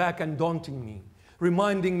coming back and daunting me,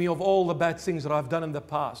 reminding me of all the bad things that I've done in the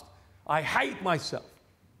past. I hate myself.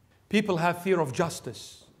 People have fear of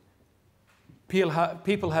justice.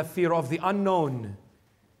 People have fear of the unknown.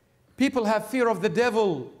 People have fear of the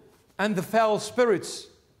devil and the foul spirits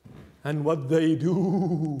and what they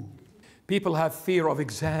do. People have fear of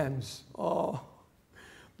exams. Oh,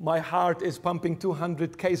 my heart is pumping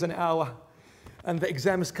 200 k's an hour. And the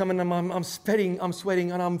exam is coming, and I'm sweating,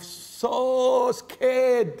 and I'm so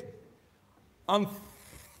scared. I'm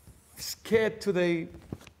scared to the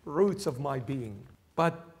roots of my being.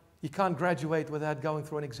 But you can't graduate without going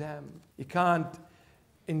through an exam. You can't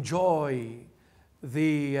enjoy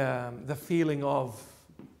the feeling of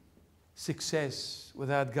success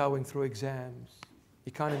without going through exams.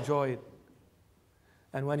 You can't enjoy it.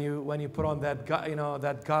 And when you put on that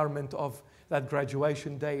that garment of that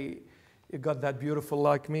graduation day, you got that beautiful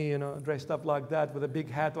like me, dressed up like that with a big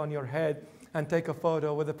hat on your head, and take a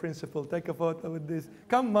photo with the principal, take a photo with this.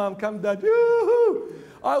 Come, Mom, come, Dad. Yoo-hoo!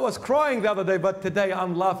 I was crying the other day, but today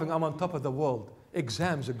I'm laughing. I'm on top of the world.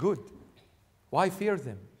 Exams are good. Why fear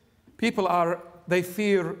them? People they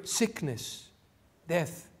fear sickness,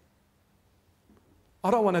 death.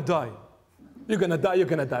 I don't want to die. You're going to die, you're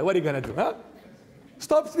going to die. What are you going to do, huh?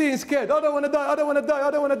 Stop being scared. I don't want to die, I don't want to die, I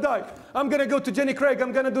don't want to die. I'm going to go to Jenny Craig,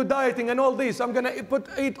 I'm going to do dieting and all this. I'm going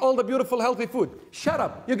to eat all the beautiful, healthy food. Shut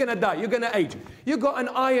up. You're going to die, you're going to age. You got an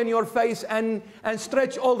eye in your face and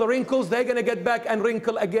stretch all the wrinkles. They're going to get back and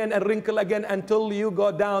wrinkle again until you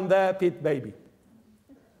go down the pit, baby.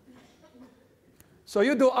 So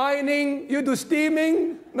you do ironing, you do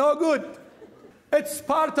steaming, no good. It's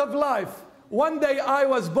part of life. One day I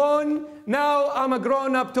was born, now I'm a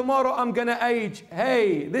grown-up, tomorrow I'm going to age.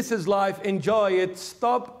 Hey, this is life, enjoy it.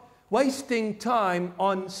 Stop wasting time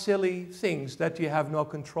on silly things that you have no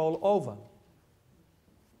control over.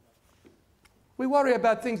 We worry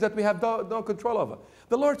about things that we have no control over.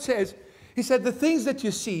 The Lord says, He said, the things that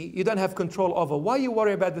you see, you don't have control over. Why you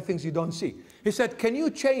worry about the things you don't see? He said, can you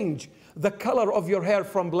change the color of your hair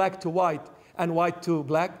from black to white and white to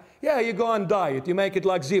black? Yeah, you go and dye it. You make it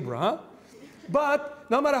like zebra, huh? But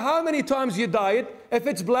no matter how many times you dye it, if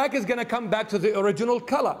it's black, it's going to come back to the original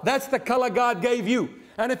color. That's the color God gave you.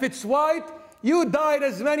 And if it's white, you dye it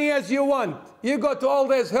as many as you want. You go to all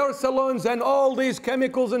these hair salons and all these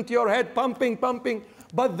chemicals into your head, pumping.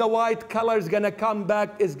 But the white color is going to come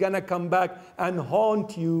back, and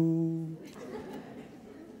haunt you.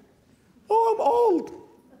 Oh, I'm old.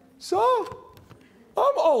 So,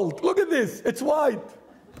 I'm old. Look at this. It's white.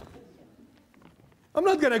 I'm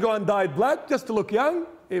not going to go and dye it black just to look young.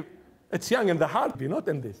 It's young in the heart, not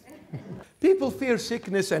in this. People fear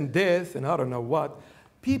sickness and death and I don't know what.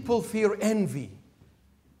 People fear envy.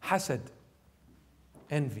 Hasad.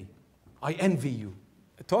 Envy. I envy you.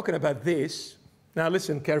 Talking about this, now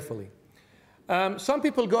listen carefully. Some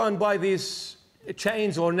people go and buy these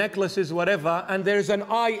chains or necklaces, whatever, and there's an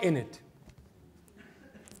eye in it.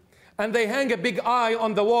 And they hang a big eye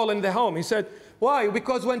on the wall in the home. He said, why?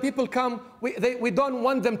 Because when people come, we don't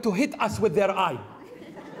want them to hit us with their eye.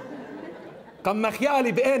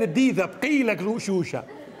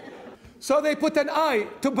 So they put an eye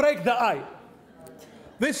to break the eye.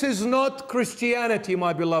 This is not Christianity,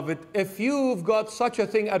 my beloved. If you've got such a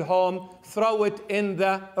thing at home, throw it in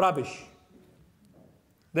the rubbish.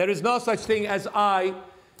 There is no such thing as eye.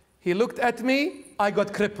 He looked at me, I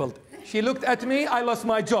got crippled. She looked at me, I lost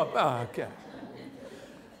my job. Oh, okay.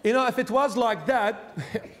 You know, if it was like that,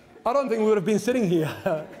 I don't think we would have been sitting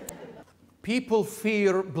here. People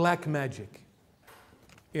fear black magic.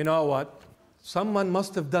 You know what? Someone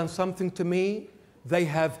must have done something to me. They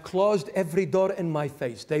have closed every door in my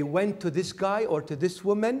face. They went to this guy or to this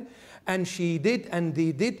woman, and she did, and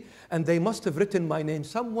they did, and they must have written my name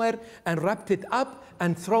somewhere and wrapped it up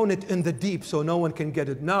and thrown it in the deep so no one can get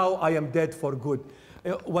it. Now I am dead for good.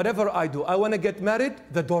 Whatever I do, I want to get married,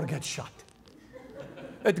 the door gets shut.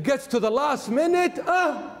 It gets to the last minute,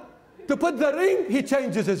 to put the ring, he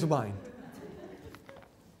changes his mind.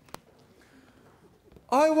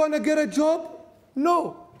 I want to get a job?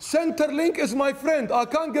 No. Centerlink is my friend. I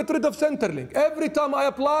can't get rid of Centerlink. Every time I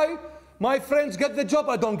apply, my friends get the job,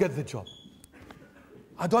 I don't get the job.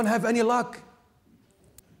 I don't have any luck.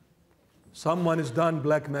 Someone has done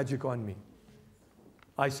black magic on me.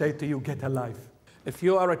 I say to you, get a life. If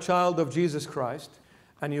you are a child of Jesus Christ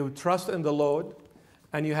and you trust in the Lord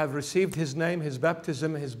and you have received His name, His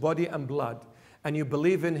baptism, His body and blood, and you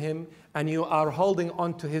believe in Him and you are holding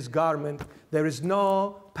on to His garment, there is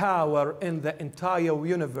no power in the entire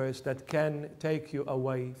universe that can take you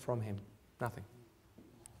away from Him. Nothing.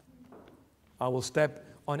 I will step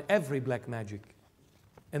on every black magic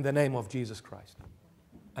in the name of Jesus Christ.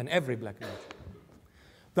 And every black magic.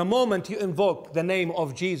 The moment you invoke the name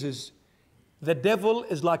of Jesus, the devil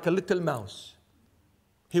is like a little mouse.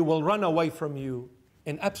 He will run away from you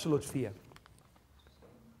in absolute fear.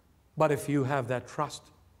 But if you have that trust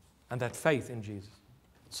and that faith in Jesus.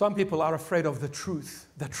 Some people are afraid of the truth.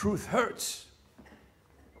 The truth hurts.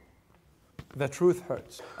 The truth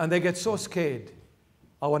hurts. And they get so scared.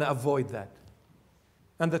 I want to avoid that.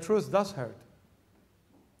 And the truth does hurt.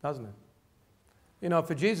 Doesn't it? You know,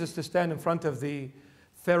 for Jesus to stand in front of the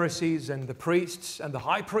Pharisees and the priests and the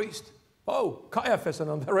high priest, Caiaphas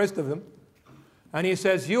and the rest of them, and he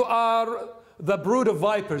says, you are the brood of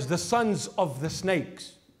vipers, the sons of the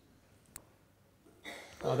snakes.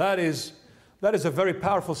 Now that is a very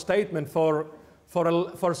powerful statement for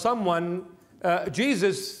someone.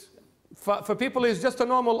 Jesus, for people, is just a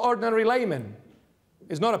normal, ordinary layman.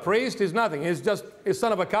 He's not a priest, he's nothing. He's just a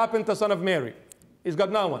son of a carpenter, son of Mary. He's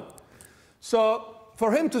got no one. So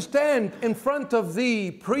for him to stand in front of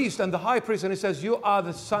the priest and the high priest, and he says, you are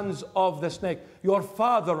the sons of the snake. Your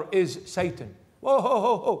father is Satan. Whoa, ho,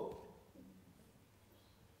 ho, ho.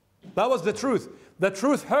 That was the truth. The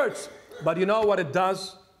truth hurts, but you know what it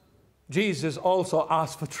does? Jesus also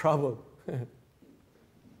asked for trouble.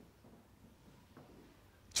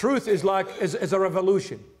 Truth is like is a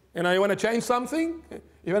revolution. You know, you want to change something?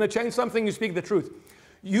 You want to change something, you speak the truth.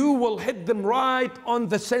 You will hit them right on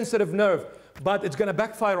the sensitive nerve, but it's going to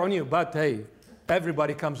backfire on you. But hey,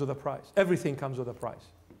 everybody comes with a price. Everything comes with a price.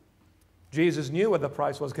 Jesus knew what the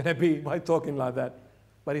price was going to be by talking like that.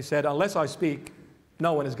 But he said, unless I speak,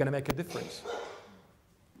 no one is going to make a difference.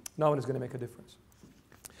 No one is going to make a difference.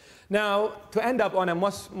 Now, to end up on a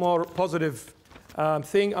much more positive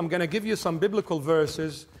thing, I'm going to give you some biblical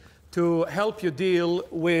verses to help you deal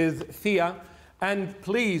with fear. And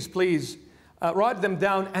please, please, write them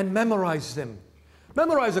down and memorize them.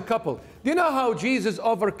 Memorize a couple. Do you know how Jesus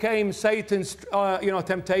overcame Satan's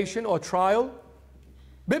temptation or trial?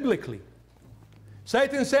 Biblically.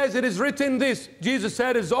 Satan says it is written this. Jesus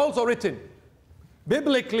said it is also written.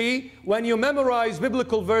 Biblically, when you memorize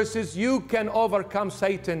biblical verses, you can overcome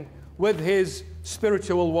Satan with his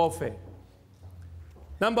spiritual warfare.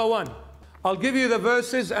 Number one, I'll give you the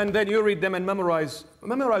verses and then you read them and memorize.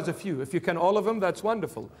 Memorize a few. If you can all of them, that's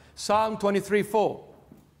wonderful. Psalm 23:4.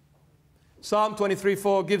 Psalm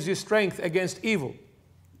 23:4 gives you strength against evil.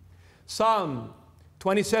 Psalm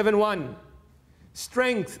 27:1.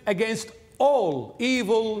 Strength against all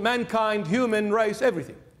evil, mankind, human race,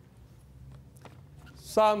 everything.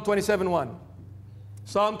 Psalm 27:1.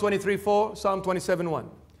 Psalm 23:4. Psalm 27:1.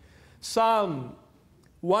 Psalm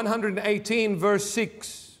 118 verse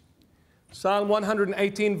 6. Psalm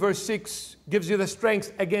 118 verse 6 gives you the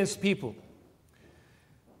strength against people.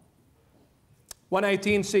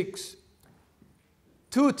 118:6.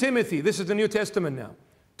 2 Timothy, this is the New Testament now.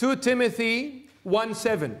 2 Timothy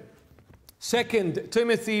 1:7. 2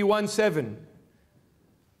 Timothy 1:7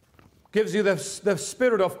 gives you the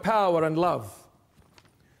spirit of power and love.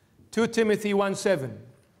 2 Timothy 1:7.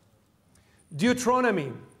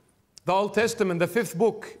 Deuteronomy, the Old Testament, the 5th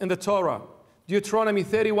book in the Torah. Deuteronomy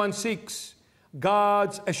 31:6,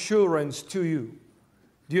 God's assurance to you.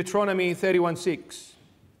 Deuteronomy 31:6.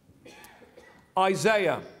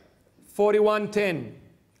 Isaiah 41:10,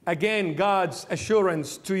 again God's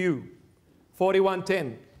assurance to you.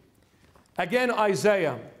 41:10. Again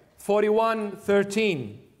Isaiah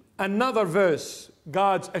 41:13, another verse,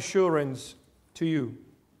 God's assurance to you.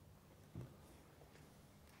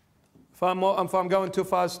 If I'm going too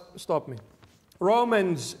fast, stop me.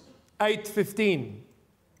 Romans 8:15.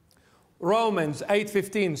 Romans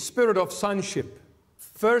 8:15, spirit of sonship.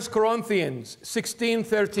 1 Corinthians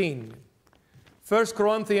 16:13. 1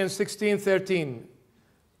 Corinthians 16:13.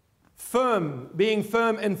 Firm, being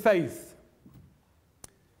firm in faith.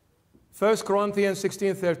 1 Corinthians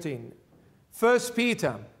 16:13. 1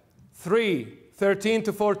 Peter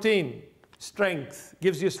 3:13-14. Strength,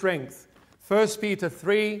 gives you strength. 1 Peter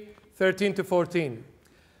 3:13-14.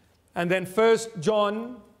 And then 1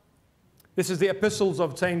 John, this is the epistles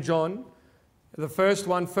of St. John. The first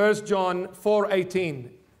one, 1 John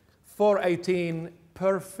 4:18. 4:18,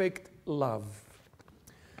 perfect love.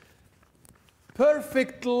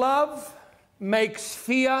 Perfect love makes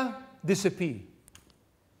fear disappear.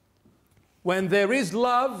 When there is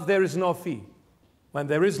love, there is no fear. When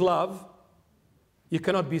there is love, you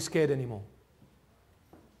cannot be scared anymore.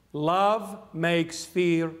 Love makes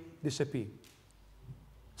fear disappear.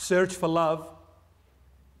 Search for love,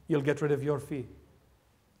 you'll get rid of your fear.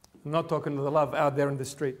 I'm not talking about the love out there in the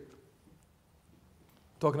street.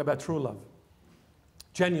 I'm talking about true love.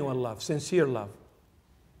 Genuine love, sincere love.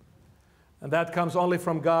 And that comes only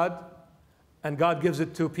from God, and God gives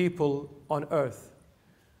it to people on earth.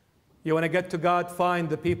 You want to get to God, find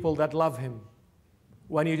the people that love Him.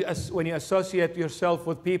 When you associate yourself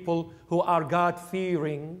with people who are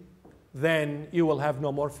God-fearing, then you will have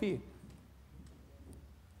no more fear.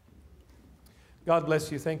 God bless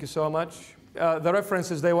you. Thank you so much. The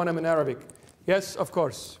references, they want them in Arabic. Yes, of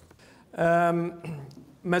course.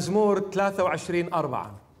 مزمور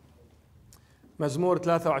 23:4. مزمور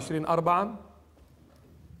 23:4.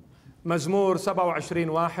 مزمور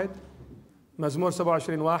 27:1. مزمور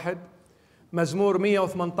 27:1. مزمور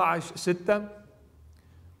 118:6.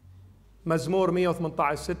 مزمور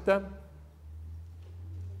 118:6.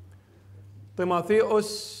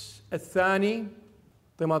 طيموثيوس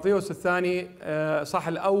الثاني صح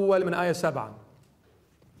الأول من آية 7.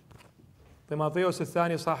 طيموثيوس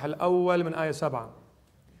الثاني صح الأول من آية 7.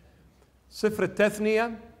 سفر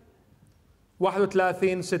التثنية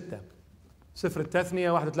 31:6. سفر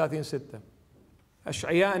التثنية 31:6.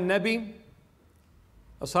 أشعياء النبي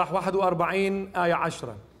إصحاح 41 آية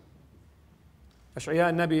 10. أشعياء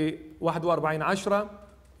النبي 41:10،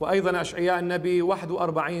 وأيضا أشعياء النبي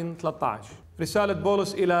 41:13. رسالة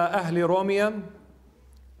بولس إلى أهل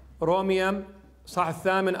روميا صح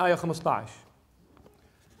 8 آية 15.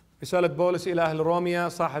 رسالة بولس إلى أهل روميا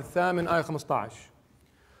صح 8 آية 15.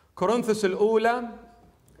 كورنثوس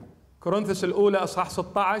الأولى أصحاح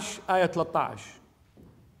 16 آية 13.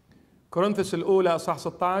 كورنثوس الأولى أصحاح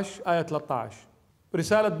 16 آية 13.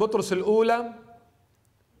 رسالة بطرس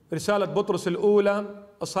الأولى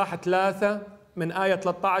أصحاح 3 من آية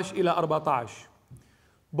 13 إلى 14.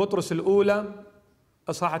 بطرس الأولى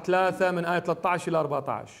أصحاح 3 من آية 13 إلى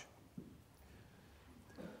 14.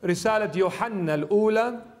 رسالة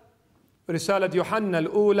يوحنا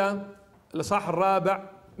الأولى الإصحاح الرابع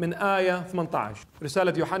من آية 18.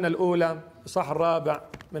 رسالة يوحنا الأولى الإصحاح الرابع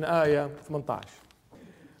من آية 18.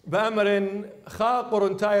 بأمر خا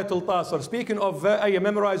قرنتاية الطاصر. Speaking of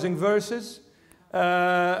memorizing verses,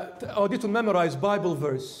 أوديتو memorize Bible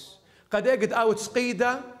verse. قد أجد أوت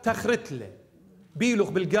سقيدة تخرتله بيلوخ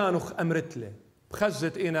بالجانوخ أمرتله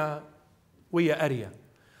بخزت إنا ويا أريا.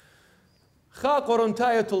 خا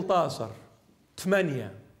قرنتاية الطاصر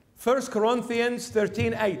 8. 1 Corinthians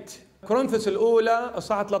 13:8. كورنثوس الأولى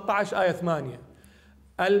أصحاح 13 آية 8.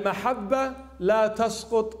 المحبة لا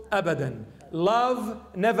تسقط أبدا.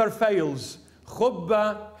 Love never fails.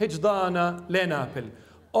 خبة هجدانا لنابل.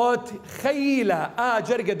 أوت خيلة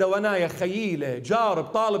جرقة دوانايا خيلة جارب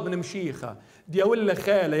طالب من مشيخة دي ولا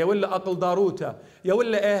خالة يا ولا أقل داروتة يا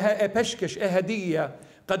ولا بشكش هدية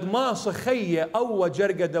قد ما صخية أو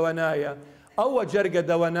جرقة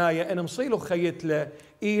دوانايا إن مصيلو خيتله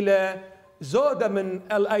إلى زودة من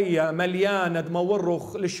الأية مليانة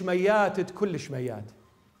دمورخ لشميات كل شميات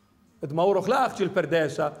دمورخ لا أخجل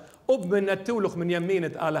البرداسة أب من التولخ من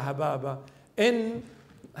يمينة آلها بابا إن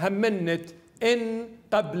همنت إن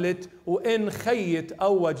قبلت وإن خيت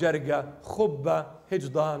أو جرقة خبة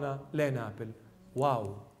هجدانة لنابل.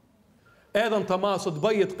 واو. أيضا تماصد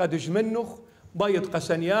بيت قدج منخ بيت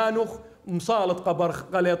قسنيانخ مصالة قبر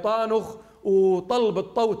قليطانخ وطلب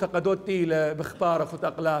الطوطة قدوتي بخبارخ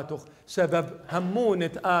وتقلاتخ سبب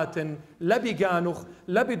همونة آتن لبي جانخ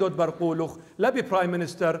لبي دود برقولخ لبي برايم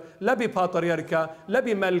منستر لبي باتريركا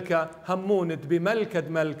لبي ملكة همونة بملكة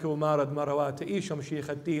ملك ومارد مروات إيشا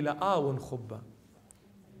مشيخة تيلة آون خبة.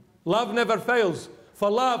 Love never fails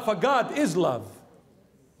for God is love.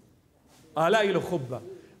 آلاء خبة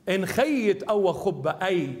إن خيت أو خبة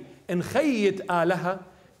أي إن خيت آلها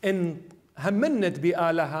إن همنت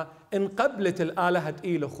بآلها إن قبلت الآلهة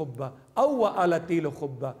إيلو خبة أو آلة إيلو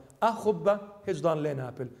خبة أخبة هجدان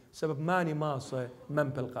لنابل سبب ماني ماصة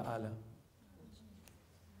منبلق آلة.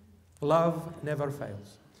 Love never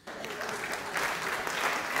fails.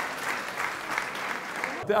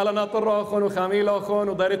 ألا ناطر أخون وخاميل أخون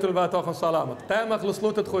وضيريت البات أخون سلامت قامة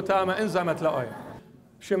خلصلوت ختامة إنزمت لأوي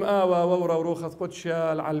شم آوى وورا وروخة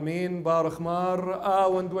قدشة العلمين بارخ مار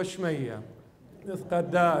آوند وشمية إذ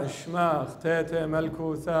قداش ماخ تيتي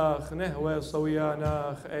ملكو ثاخ نهوي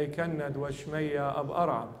صوياناخ أي كند وشمية أب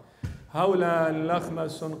أرعب هولا لخمة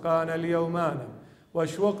سنقان اليومان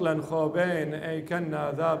وشوقلا خوبين أي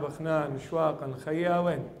كنا ذاب خنان شواقا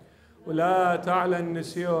خياوين ولا تعلن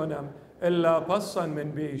نسيونا إلا بصا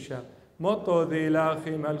من بيشة مطو ذي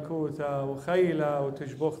لاخي ملكوثة وخيلة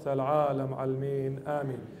وتجبخت العالم علمين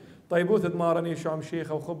آمين. طيبوث دمارني شو عم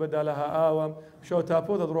شيخة وخبدا لها آوم شو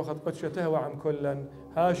تابوث دروخة قدشة تهوى عم كلا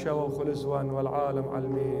هاشا وخلزوان والعالم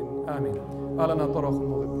علمين آمين. ألنا طرق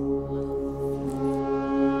المغرب.